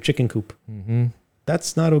looks like a chicken coop. Mm-hmm.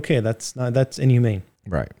 That's not okay. That's inhumane.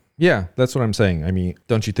 Right. Yeah, that's what I'm saying. I mean,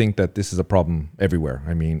 don't you think that this is a problem everywhere?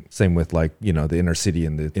 I mean, same with like, the inner city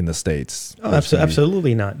in the States. Oh,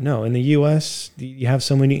 absolutely not. No, in the U.S., you have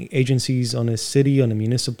so many agencies on a city, on a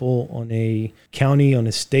municipal, on a county, on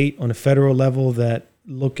a state, on a federal level that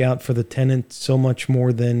look out for the tenant so much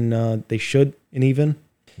more than they should. And even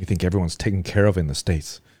you think everyone's taken care of in the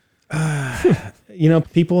States?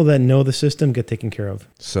 People that know the system get taken care of.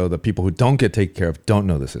 So the people who don't get taken care of don't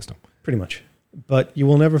know the system. Pretty much. But you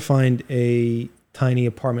will never find a tiny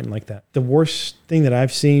apartment like that. The worst thing that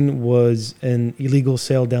I've seen was an illegal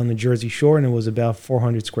sale down the Jersey Shore, and it was about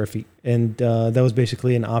 400 square feet. And that was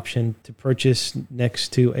basically an option to purchase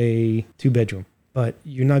next to a 2-bedroom. But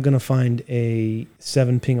you're not going to find a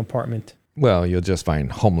 7-ping apartment. Well, you'll just find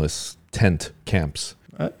homeless tent camps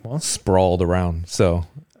sprawled around. So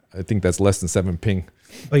I think that's less than 7 ping,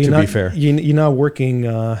 but be fair. You're not working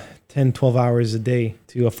 10, 12 hours a day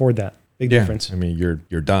to afford that. Big difference. I mean,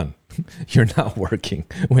 you're done. You're not working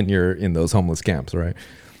when you're in those homeless camps, right?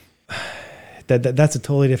 That's a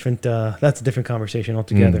totally different, that's a different conversation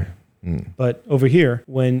altogether. But over here,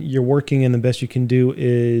 when you're working and the best you can do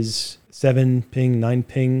is 7 ping, 9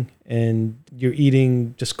 ping, and you're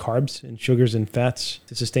eating just carbs and sugars and fats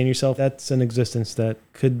to sustain yourself, that's an existence that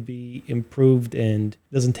could be improved and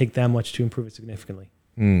doesn't take that much to improve it significantly.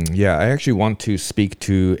 Yeah, I actually want to speak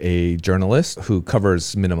to a journalist who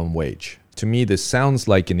covers minimum wage. To me, this sounds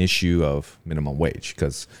like an issue of minimum wage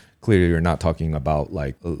because clearly you're not talking about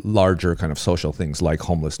like larger kind of social things like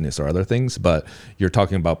homelessness or other things, but you're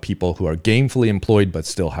talking about people who are gainfully employed but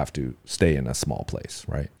still have to stay in a small place,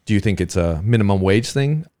 right? Do you think it's a minimum wage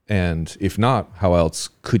thing? And if not, how else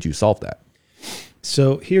could you solve that?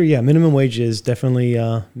 So here, minimum wage is definitely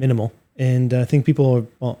minimal. And I think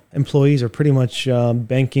employees are pretty much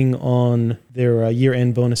banking on their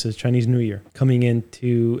year-end bonuses, Chinese New Year, coming in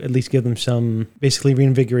to at least give them some, basically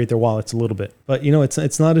reinvigorate their wallets a little bit. But,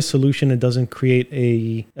 it's not a solution. It doesn't create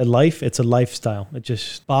a life. It's a lifestyle. It's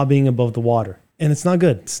just bobbing above the water. And it's not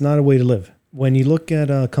good. It's not a way to live. When you look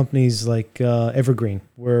at companies like Evergreen,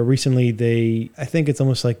 where recently I think it's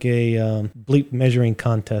almost like a bleep measuring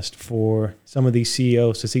contest for some of these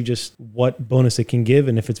CEOs to see just what bonus it can give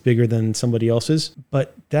and if it's bigger than somebody else's.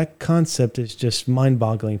 But that concept is just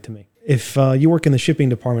mind-boggling to me. If you work in the shipping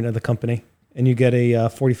department of the company and you get a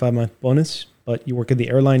 45-month bonus, but you work at the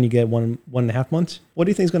airline, you get 1.5 months, what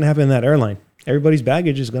do you think is going to happen in that airline? Everybody's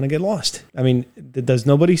baggage is going to get lost. I mean, does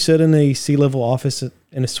nobody sit in a C-level office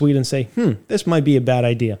in a suite and say, this might be a bad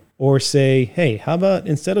idea? Or say, hey, how about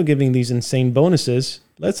instead of giving these insane bonuses,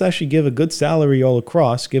 let's actually give a good salary all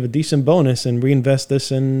across, give a decent bonus and reinvest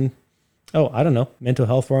this in, mental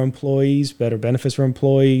health for our employees, better benefits for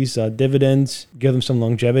employees, dividends, give them some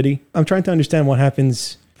longevity. I'm trying to understand what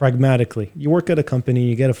happens pragmatically. You work at a company,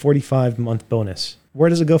 you get a 45-month bonus.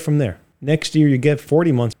 Where does it go from there? Next year, you get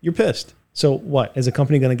 40 months. You're pissed. So what? Is a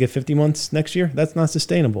company going to get 50 months next year? That's not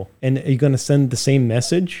sustainable. And are you going to send the same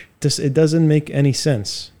message? It doesn't make any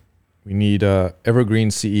sense. We need a Evergreen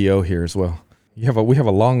CEO here as well. We have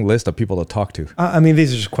a long list of people to talk to.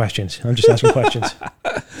 These are just questions. I'm just asking questions.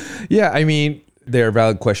 Yeah, they're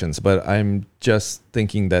valid questions, but I'm just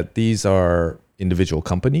thinking that these are individual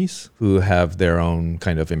companies who have their own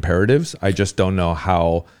kind of imperatives. I just don't know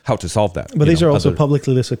how to solve that. But these are also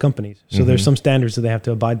publicly listed companies. So there's some standards that they have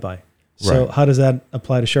to abide by. So how does that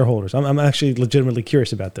apply to shareholders? I'm actually legitimately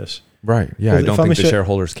curious about this. Right. Yeah, I don't think the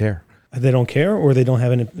shareholders care. They don't care, or they don't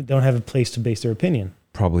have a place to base their opinion.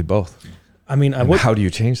 Probably both. How do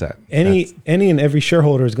you change that? Any and every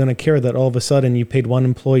shareholder is going to care that all of a sudden you paid one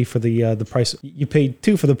employee for the price. You paid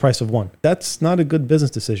two for the price of one. That's not a good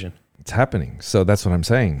business decision. It's happening. So that's what I'm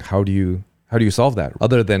saying. How do you solve that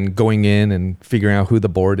other than going in and figuring out who the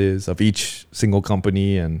board is of each single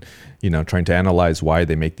company and trying to analyze why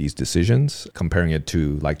they make these decisions, comparing it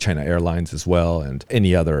to like China Airlines as well and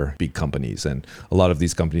any other big companies. And a lot of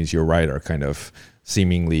these companies, you're right, are kind of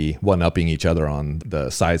seemingly one-upping each other on the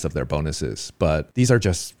size of their bonuses. But these are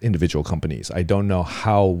just individual companies. I don't know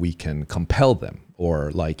how we can compel them,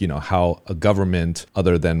 or how a government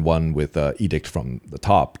other than one with an edict from the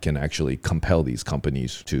top can actually compel these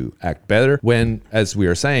companies to act better when, as we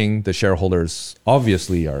are saying, the shareholders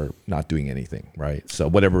obviously are not doing anything, right? So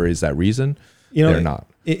whatever is that reason, they're not.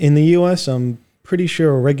 In the US, I'm pretty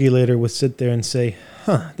sure a regulator would sit there and say,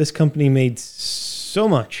 this company made so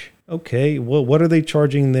much. Okay, well, what are they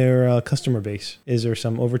charging their customer base? Is there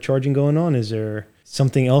some overcharging going on? Is there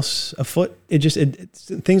something else afoot?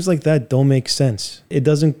 Things like that don't make sense. It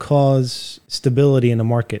doesn't cause stability in a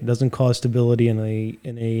market. It doesn't cause stability in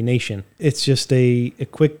a nation. It's just a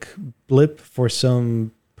quick blip for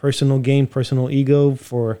some personal gain, personal ego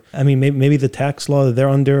maybe the tax law that they're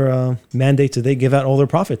under mandates that they give out all their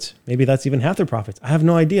profits. Maybe that's even half their profits. I have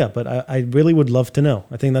no idea, but I really would love to know.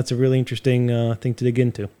 I think that's a really interesting thing to dig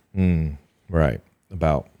into. Right.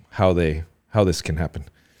 About how this can happen,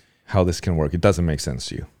 how this can work. It doesn't make sense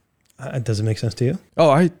to you. It doesn't make sense to you? Oh,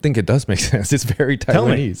 I think it does make sense. It's very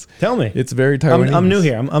Taiwanese. Tell me. It's very Taiwanese. I'm new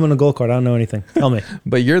here. I'm on a gold card. I don't know anything. Tell me.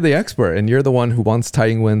 But you're the expert, and you're the one who wants Tsai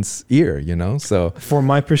Ing-Wen's ear, So for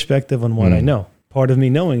my perspective on what I know, part of me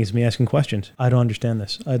knowing is me asking questions. I don't understand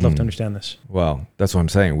this. I'd love to understand this. Well, that's what I'm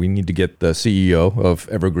saying. We need to get the CEO of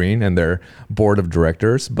Evergreen and their board of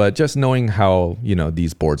directors. But just knowing how,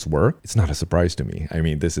 these boards work, it's not a surprise to me. I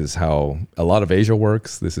mean, this is how a lot of Asia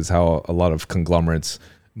works. This is how a lot of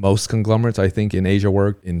most conglomerates, I think, in Asia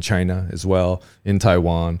work, in China as well, in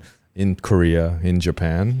Taiwan, in Korea, in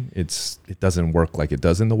Japan. It doesn't work like it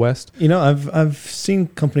does in the West. I've seen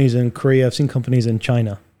companies in Korea. I've seen companies in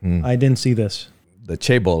China. I didn't see this. The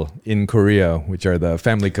chaebol in Korea, which are the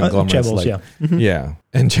family conglomerates, chaebols, yeah. Mm-hmm. Yeah,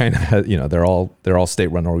 and China has, they're all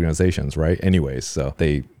state-run organizations, right? Anyways, so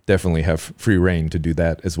they definitely have free reign to do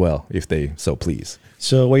that as well if they so please.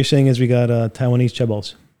 So what you're saying is we got Taiwanese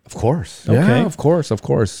chaebols. Of course. Okay. Yeah, of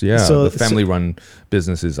course. Yeah. So, the family-run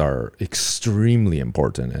businesses are extremely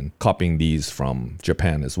important, and copying these from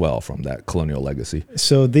Japan as well, from that colonial legacy.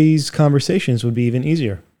 So these conversations would be even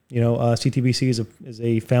easier. CTBC is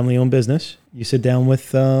a family-owned business. You sit down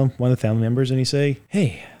with one of the family members and you say,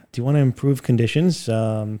 hey, do you want to improve conditions?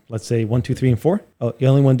 Let's say 1, 2, 3, and 4. Oh, you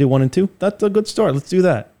only want to do 1 and 2? That's a good start. Let's do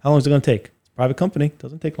that. How long is it going to take? It's a private company.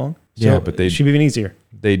 Doesn't take long. So but it should be even easier.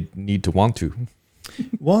 They need to want to.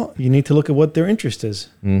 Well, you need to look at what their interest is.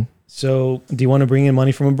 So do you want to bring in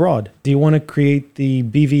money from abroad? Do you want to create the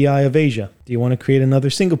BVI of Asia? Do you want to create another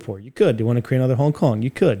Singapore? You could. Do you want to create another Hong Kong?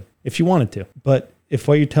 You could, if you wanted to. But if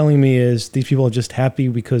what you're telling me is these people are just happy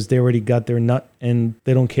because they already got their nut and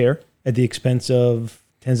they don't care at the expense of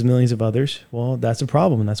tens of millions of others, well, that's a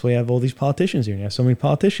problem. And that's why you have all these politicians here. You have so many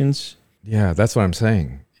politicians. Yeah, that's what I'm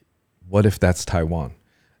saying. What if that's Taiwan?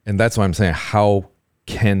 And that's what I'm saying. How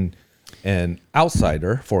can an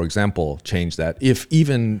outsider, for example, change that? If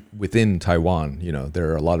even within Taiwan,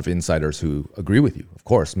 there are a lot of insiders who agree with you. Of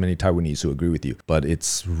course, many Taiwanese who agree with you. But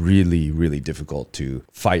it's really, really difficult to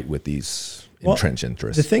fight with these entrenched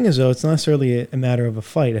interests. The thing is, though, it's not necessarily a matter of a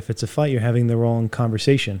fight. If it's a fight, you're having the wrong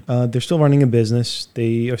conversation. They're still running a business.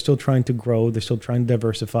 They are still trying to grow. They're still trying to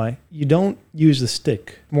diversify. You don't use the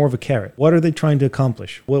stick, more of a carrot. What are they trying to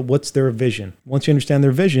accomplish? What's their vision? Once you understand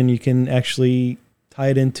their vision, you can actually tie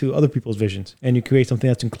it into other people's visions, and you create something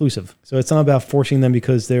that's inclusive. So it's not about forcing them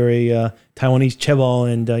because they're a Taiwanese chaebol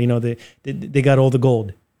and they got all the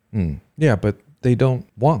gold. Yeah, but they don't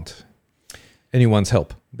want anyone's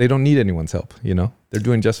help. They don't need anyone's help. They're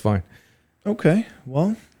doing just fine. Okay,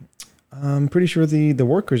 well, I'm pretty sure the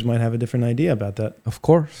workers might have a different idea about that. Of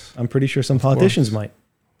course. I'm pretty sure some politicians might.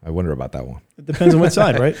 I wonder about that one. It depends on what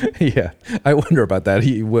side, right? Yeah, I wonder about that.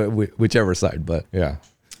 Whichever side, but yeah.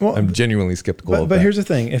 Well, I'm genuinely skeptical of that. But here's the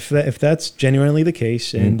thing. If that's genuinely the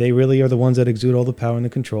case and they really are the ones that exude all the power and the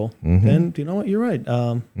control, then you know what? You're right.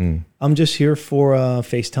 I'm just here for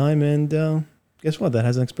FaceTime, and guess what? That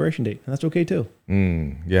has an expiration date, and that's okay too.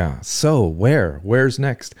 Yeah. So where's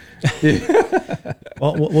next?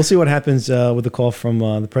 Well, we'll see what happens with the call from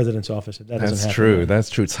the president's office. If that doesn't happen. True. That's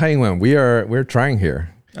true. Tsai Ing-Wen, we're trying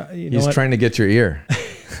here. He's trying to get your ear.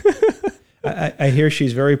 I hear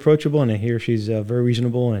she's very approachable, and I hear she's very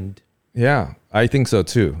reasonable. And yeah, I think so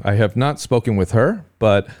too. I have not spoken with her,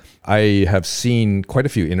 but I have seen quite a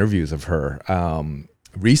few interviews of her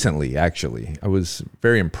recently, actually. I was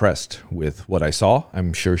very impressed with what I saw.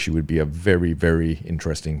 I'm sure she would be a very, very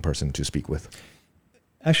interesting person to speak with.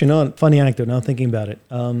 Actually, no, funny anecdote, now thinking about it.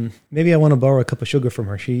 Maybe I want to borrow a cup of sugar from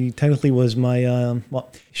her. She technically was my,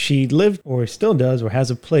 she lived or still does or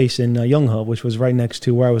has a place in Yonghe, which was right next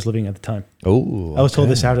to where I was living at the time. Oh, I was told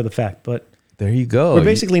this after the fact, but there you go. We're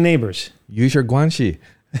basically neighbors. Use your guanxi.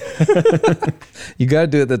 You got to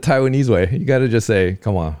do it the Taiwanese way. You got to just say,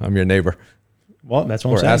 come on, I'm your neighbor. Well, that's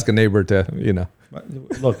what I'm saying. Or ask a neighbor to,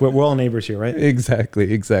 Look, we're all neighbors here, right?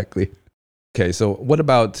 Exactly. Okay, so what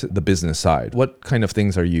about the business side? What kind of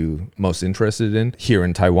things are you most interested in here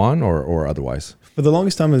in Taiwan or otherwise? For the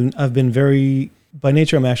longest time, I've been by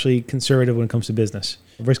nature, I'm actually conservative when it comes to business.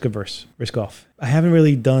 Risk averse, risk off. I haven't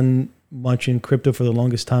really done much in crypto for the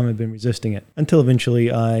longest time. I've been resisting it until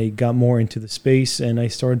eventually I got more into the space and I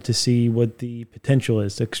started to see what the potential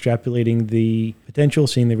is, extrapolating the potential,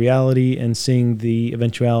 seeing the reality, and seeing the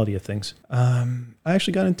eventuality of things. I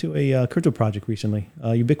actually got into a crypto project recently,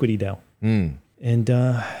 Ubiquity DAO. And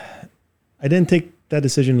I didn't take that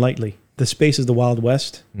decision lightly. the space is the Wild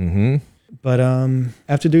West. Mm-hmm. But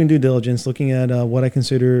after doing due diligence, looking at what I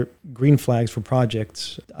consider green flags for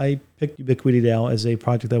projects, I picked Ubiquity DAO as a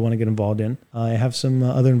project I want to get involved in. I have some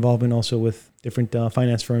other involvement also with different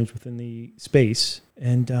finance firms within the space.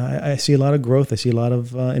 And I see a lot of growth. I see a lot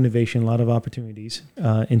of innovation, a lot of opportunities.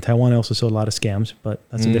 In Taiwan, I also saw a lot of scams, but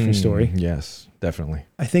that's a different story. Yes, definitely.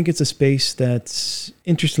 I think it's a space that's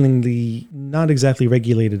interestingly not exactly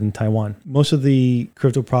regulated in Taiwan. Most of the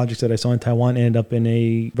crypto projects that I saw in Taiwan ended up in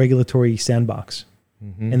a regulatory sandbox,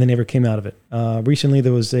 and they never came out of it. Recently,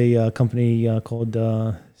 there was a company called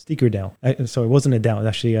Steaker DAO. So it wasn't a DAO, it was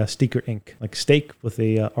actually Steaker Inc., like steak with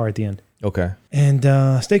a R at the end. Okay. And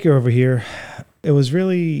Steaker over here, it was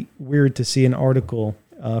really weird to see an article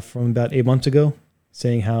from about 8 months ago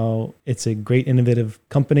saying how it's a great innovative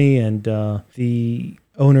company and the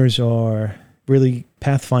owners are really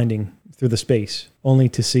pathfinding through the space, only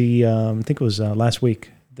to see, I think it was last week,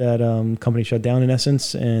 that company shut down in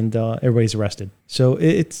essence and everybody's arrested. So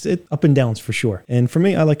it's up and downs for sure. And for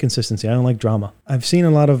me, I like consistency. I don't like drama. I've seen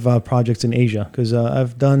a lot of projects in Asia because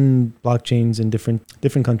I've done blockchains in different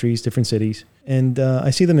countries, different cities. And I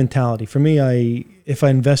see the mentality. For me, if I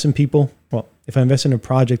invest in people, if I invest in a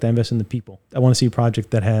project, I invest in the people. I want to see a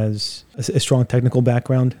project that has a strong technical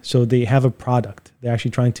background. So they have a product. They're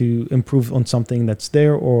actually trying to improve on something that's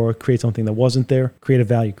there or create something that wasn't there, create a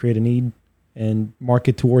value, create a need, and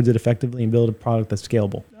market towards it effectively and build a product that's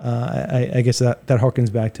scalable. I guess that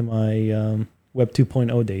harkens back to my Web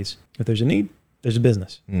 2.0 days. If there's a need, there's a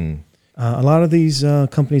business. A lot of these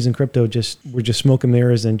companies in crypto were just smoke and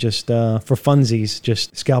mirrors and just for funsies,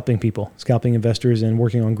 just scalping people, scalping investors and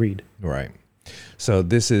working on greed. Right. So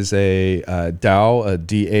this is a DAO, a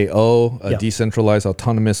DAO, a decentralized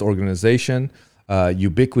autonomous organization.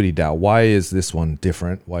 Ubiquity DAO. Why is this one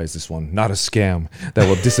different? Why is this one not a scam that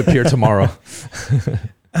will disappear tomorrow?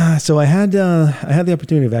 So I had the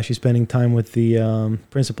opportunity of actually spending time with the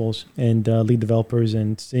principals and lead developers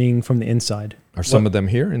and seeing from the inside. Are some of them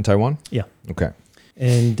here in Taiwan? Yeah. Okay.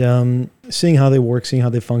 And seeing how they work, seeing how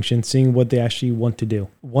they function, seeing what they actually want to do.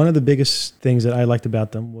 One of the biggest things that I liked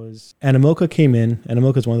about them was Animoca came in.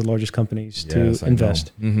 Animoca is one of the largest companies to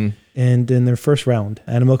invest. Mm-hmm. And in their first round,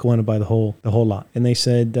 Animoca wanted to buy the whole lot. And they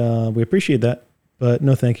said, we appreciate that, but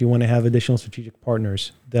no thank you. We want to have additional strategic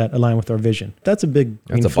partners that align with our vision. That's a big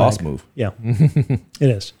green flag. Boss move. Yeah, it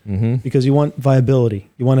is. Mm-hmm. Because you want viability.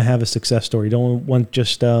 You want to have a success story. You don't want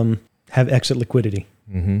just have exit liquidity.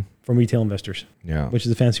 Mm-hmm. From retail investors, which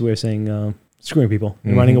is a fancy way of saying screwing people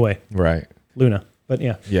and running away. Right. Luna, but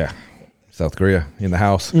yeah. Yeah. South Korea in the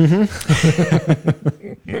house. Mm-hmm.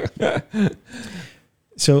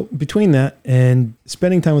 So between that and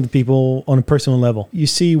spending time with the people on a personal level, you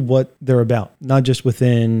see what they're about, not just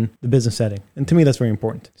within the business setting. And to me, that's very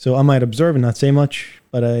important. So I might observe and not say much,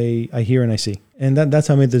 but I hear and I see. And that's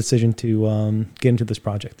how I made the decision to get into this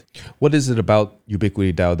project. What is it about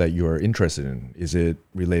Ubiquity DAO that you are interested in? Is it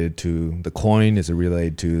related to the coin? Is it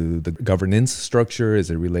related to the governance structure?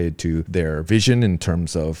 Is it related to their vision in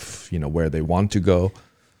terms of, where they want to go?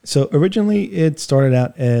 So originally it started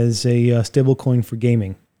out as a stable coin for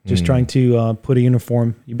gaming, just trying to put a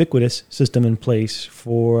uniform, ubiquitous system in place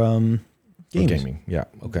for games. For gaming, yeah,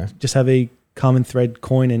 okay. Just have a common thread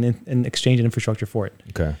coin and exchange and infrastructure for it.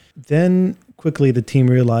 Okay. Then quickly the team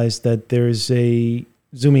realized that there's a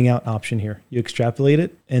zooming out option here. You extrapolate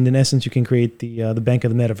it, and in essence you can create the bank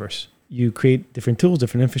of the metaverse. You create different tools,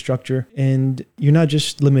 different infrastructure, and you're not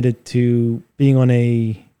just limited to being on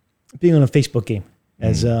a Facebook game.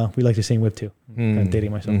 As we like to say in Web 2. Kind of dating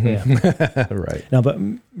myself. Yeah. Right. No, but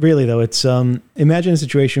really though, it's imagine a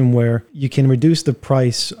situation where you can reduce the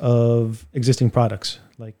price of existing products.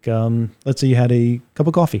 Like let's say you had a cup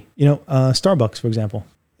of coffee. Starbucks, for example.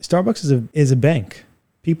 Starbucks is a bank.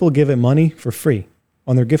 People give it money for free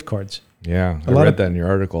on their gift cards. Yeah, I read that in your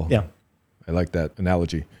article. Yeah. I like that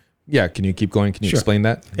analogy. Yeah, can you keep going? Can you Sure. explain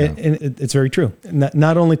that? Yeah. And it's very true.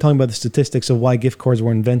 Not only talking about the statistics of why gift cards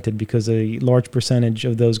were invented, because a large percentage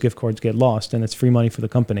of those gift cards get lost and it's free money for the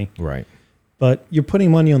company. Right. But you're putting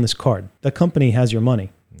money on this card. The company has your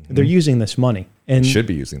money. Mm-hmm. They're using this money. And should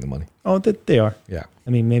be using the money. Oh, they are. Yeah. I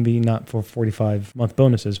mean, maybe not for 45-month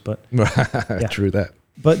bonuses, but yeah. True that.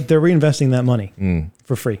 But they're reinvesting that money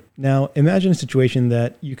for free. Now, imagine a situation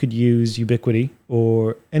that you could use Ubiquity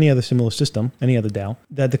or any other similar system, any other DAO,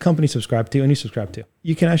 that the company subscribed to and you subscribe to.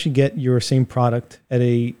 You can actually get your same product at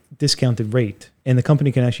a discounted rate, and the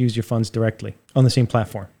company can actually use your funds directly on the same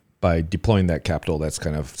platform. By deploying that capital that's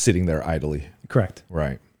kind of sitting there idly. Correct.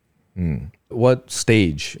 Right. What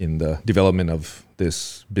stage in the development of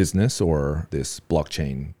this business or this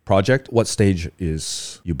blockchain project, what stage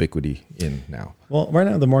is Ubiquity in now? Well, right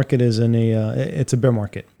now the market is it's a bear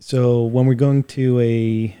market. So when we're going to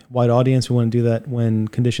a wide audience, we want to do that when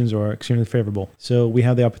conditions are extremely favorable. So we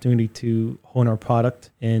have the opportunity to hone our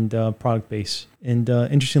product and product base. And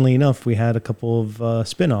interestingly enough, we had a couple of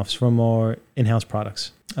spin-offs from our in-house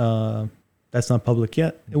products. That's not public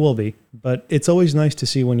yet. It will be. But it's always nice to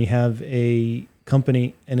see when you have a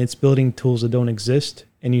company and it's building tools that don't exist,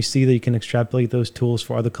 and you see that you can extrapolate those tools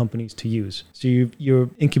for other companies to use. So you're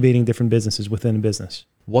incubating different businesses within a business.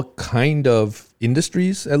 What kind of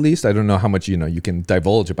industries, at least? I don't know how much you can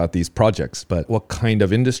divulge about these projects, but what kind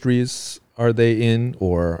of industries are they in,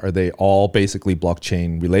 or are they all basically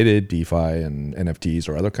blockchain related, DeFi and NFTs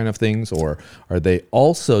or other kind of things, or are they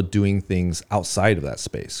also doing things outside of that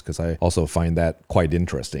space? Because I also find that quite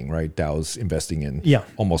interesting, right? DAOs investing in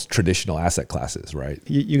almost traditional asset classes, right?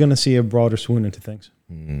 You're going to see a broader swoon into things.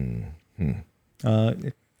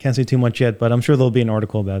 Can't say too much yet, but I'm sure there'll be an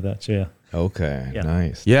article about that. So yeah. Okay,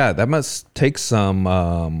 nice. Yeah, that must take some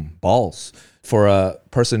balls for a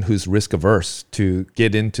person who's risk averse to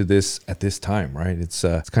get into this at this time, right? It's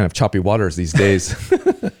kind of choppy waters these days.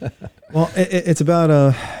 Well, it's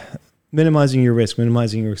about minimizing your risk,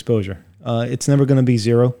 minimizing your exposure. It's never going to be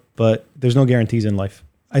zero, but there's no guarantees in life.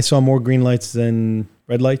 I saw more green lights than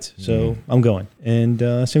red lights, so I'm going. And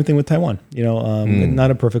same thing with Taiwan.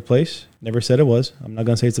 Not a perfect place. Never said it was. I'm not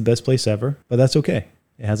going to say it's the best place ever, but that's okay.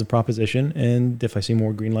 It has a proposition, and if I see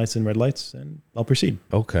more green lights than red lights, then I'll proceed.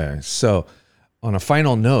 Okay, so on a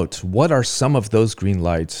final note, what are some of those green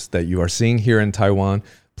lights that you are seeing here in Taiwan?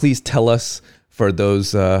 Please tell us, for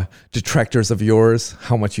those detractors of yours,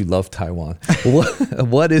 how much you love Taiwan.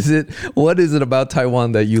 What is it? What is it about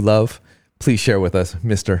Taiwan that you love? Please share with us,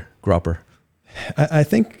 Mr. Gropper. I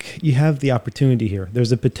think you have the opportunity here.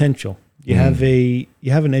 There's a potential. You have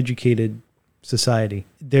an educated society.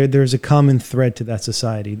 There's a common thread to that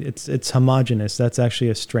society. It's homogenous. That's actually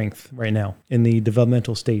a strength right now in the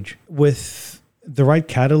developmental stage. With the right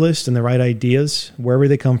catalyst and the right ideas, wherever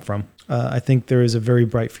they come from, I think there is a very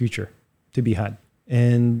bright future to be had.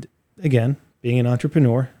 And again, being an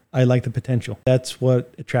entrepreneur, I like the potential. That's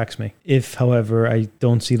what attracts me. If, however, I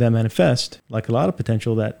don't see that manifest, like a lot of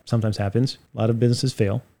potential that sometimes happens, a lot of businesses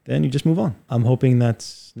fail, then you just move on. I'm hoping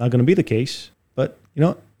that's not going to be the case, but you know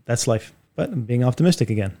what? That's life. But I'm being optimistic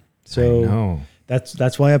again. So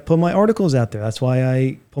that's why I put my articles out there. That's why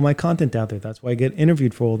I put my content out there. That's why I get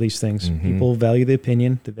interviewed for all these things. People value the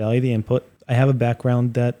opinion, they value the input. I have a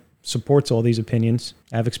background that supports all these opinions.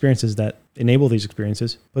 I have experiences that enable these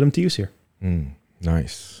experiences. Put them to use here.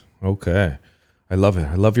 Nice. Okay. I love it.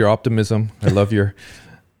 I love your optimism. I love your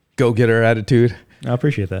go-getter attitude. I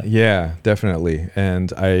appreciate that. Yeah, definitely.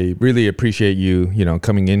 And I really appreciate you,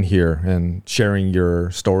 coming in here and sharing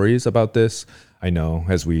your stories about this. I know,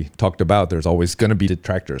 as we talked about, there's always going to be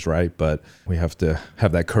detractors, right? But we have to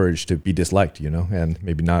have that courage to be disliked, and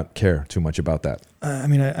maybe not care too much about that.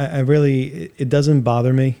 I really, it doesn't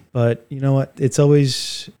bother me, but you know what? It's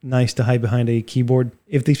always nice to hide behind a keyboard.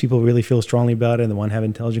 If these people really feel strongly about it and they want to have an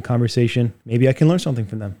intelligent conversation, maybe I can learn something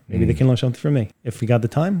from them. Maybe they can learn something from me. If we got the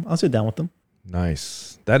time, I'll sit down with them.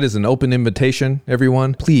 Nice. That is an open invitation,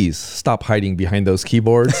 everyone. Please stop hiding behind those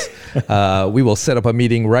keyboards. We will set up a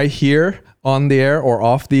meeting right here on the air or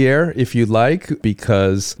off the air if you'd like,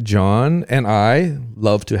 because John and I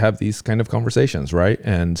love to have these kind of conversations, right?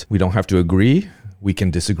 And we don't have to agree. We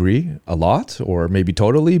can disagree a lot or maybe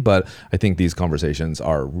totally, but I think these conversations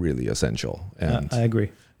are really essential. And I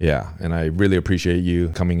agree. Yeah, and I really appreciate you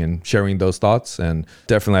coming and sharing those thoughts. And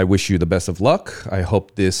definitely, I wish you the best of luck. I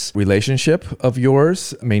hope this relationship of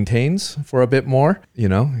yours maintains for a bit more.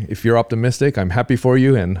 If you're optimistic, I'm happy for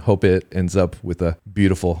you and hope it ends up with a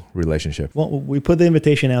beautiful relationship. Well, we put the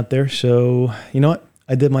invitation out there. So, you know what?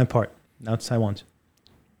 I did my part. Now it's Taiwan's.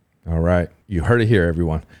 All right. You heard it here,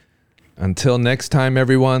 everyone. Until next time,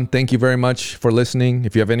 everyone, thank you very much for listening.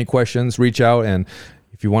 If you have any questions, reach out. And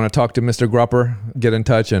if you want to talk to Mr. Gropper, get in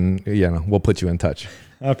touch and we'll put you in touch.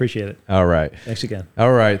 I appreciate it. All right. Thanks again.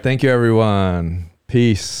 All right. Thank you, everyone.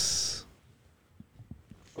 Peace.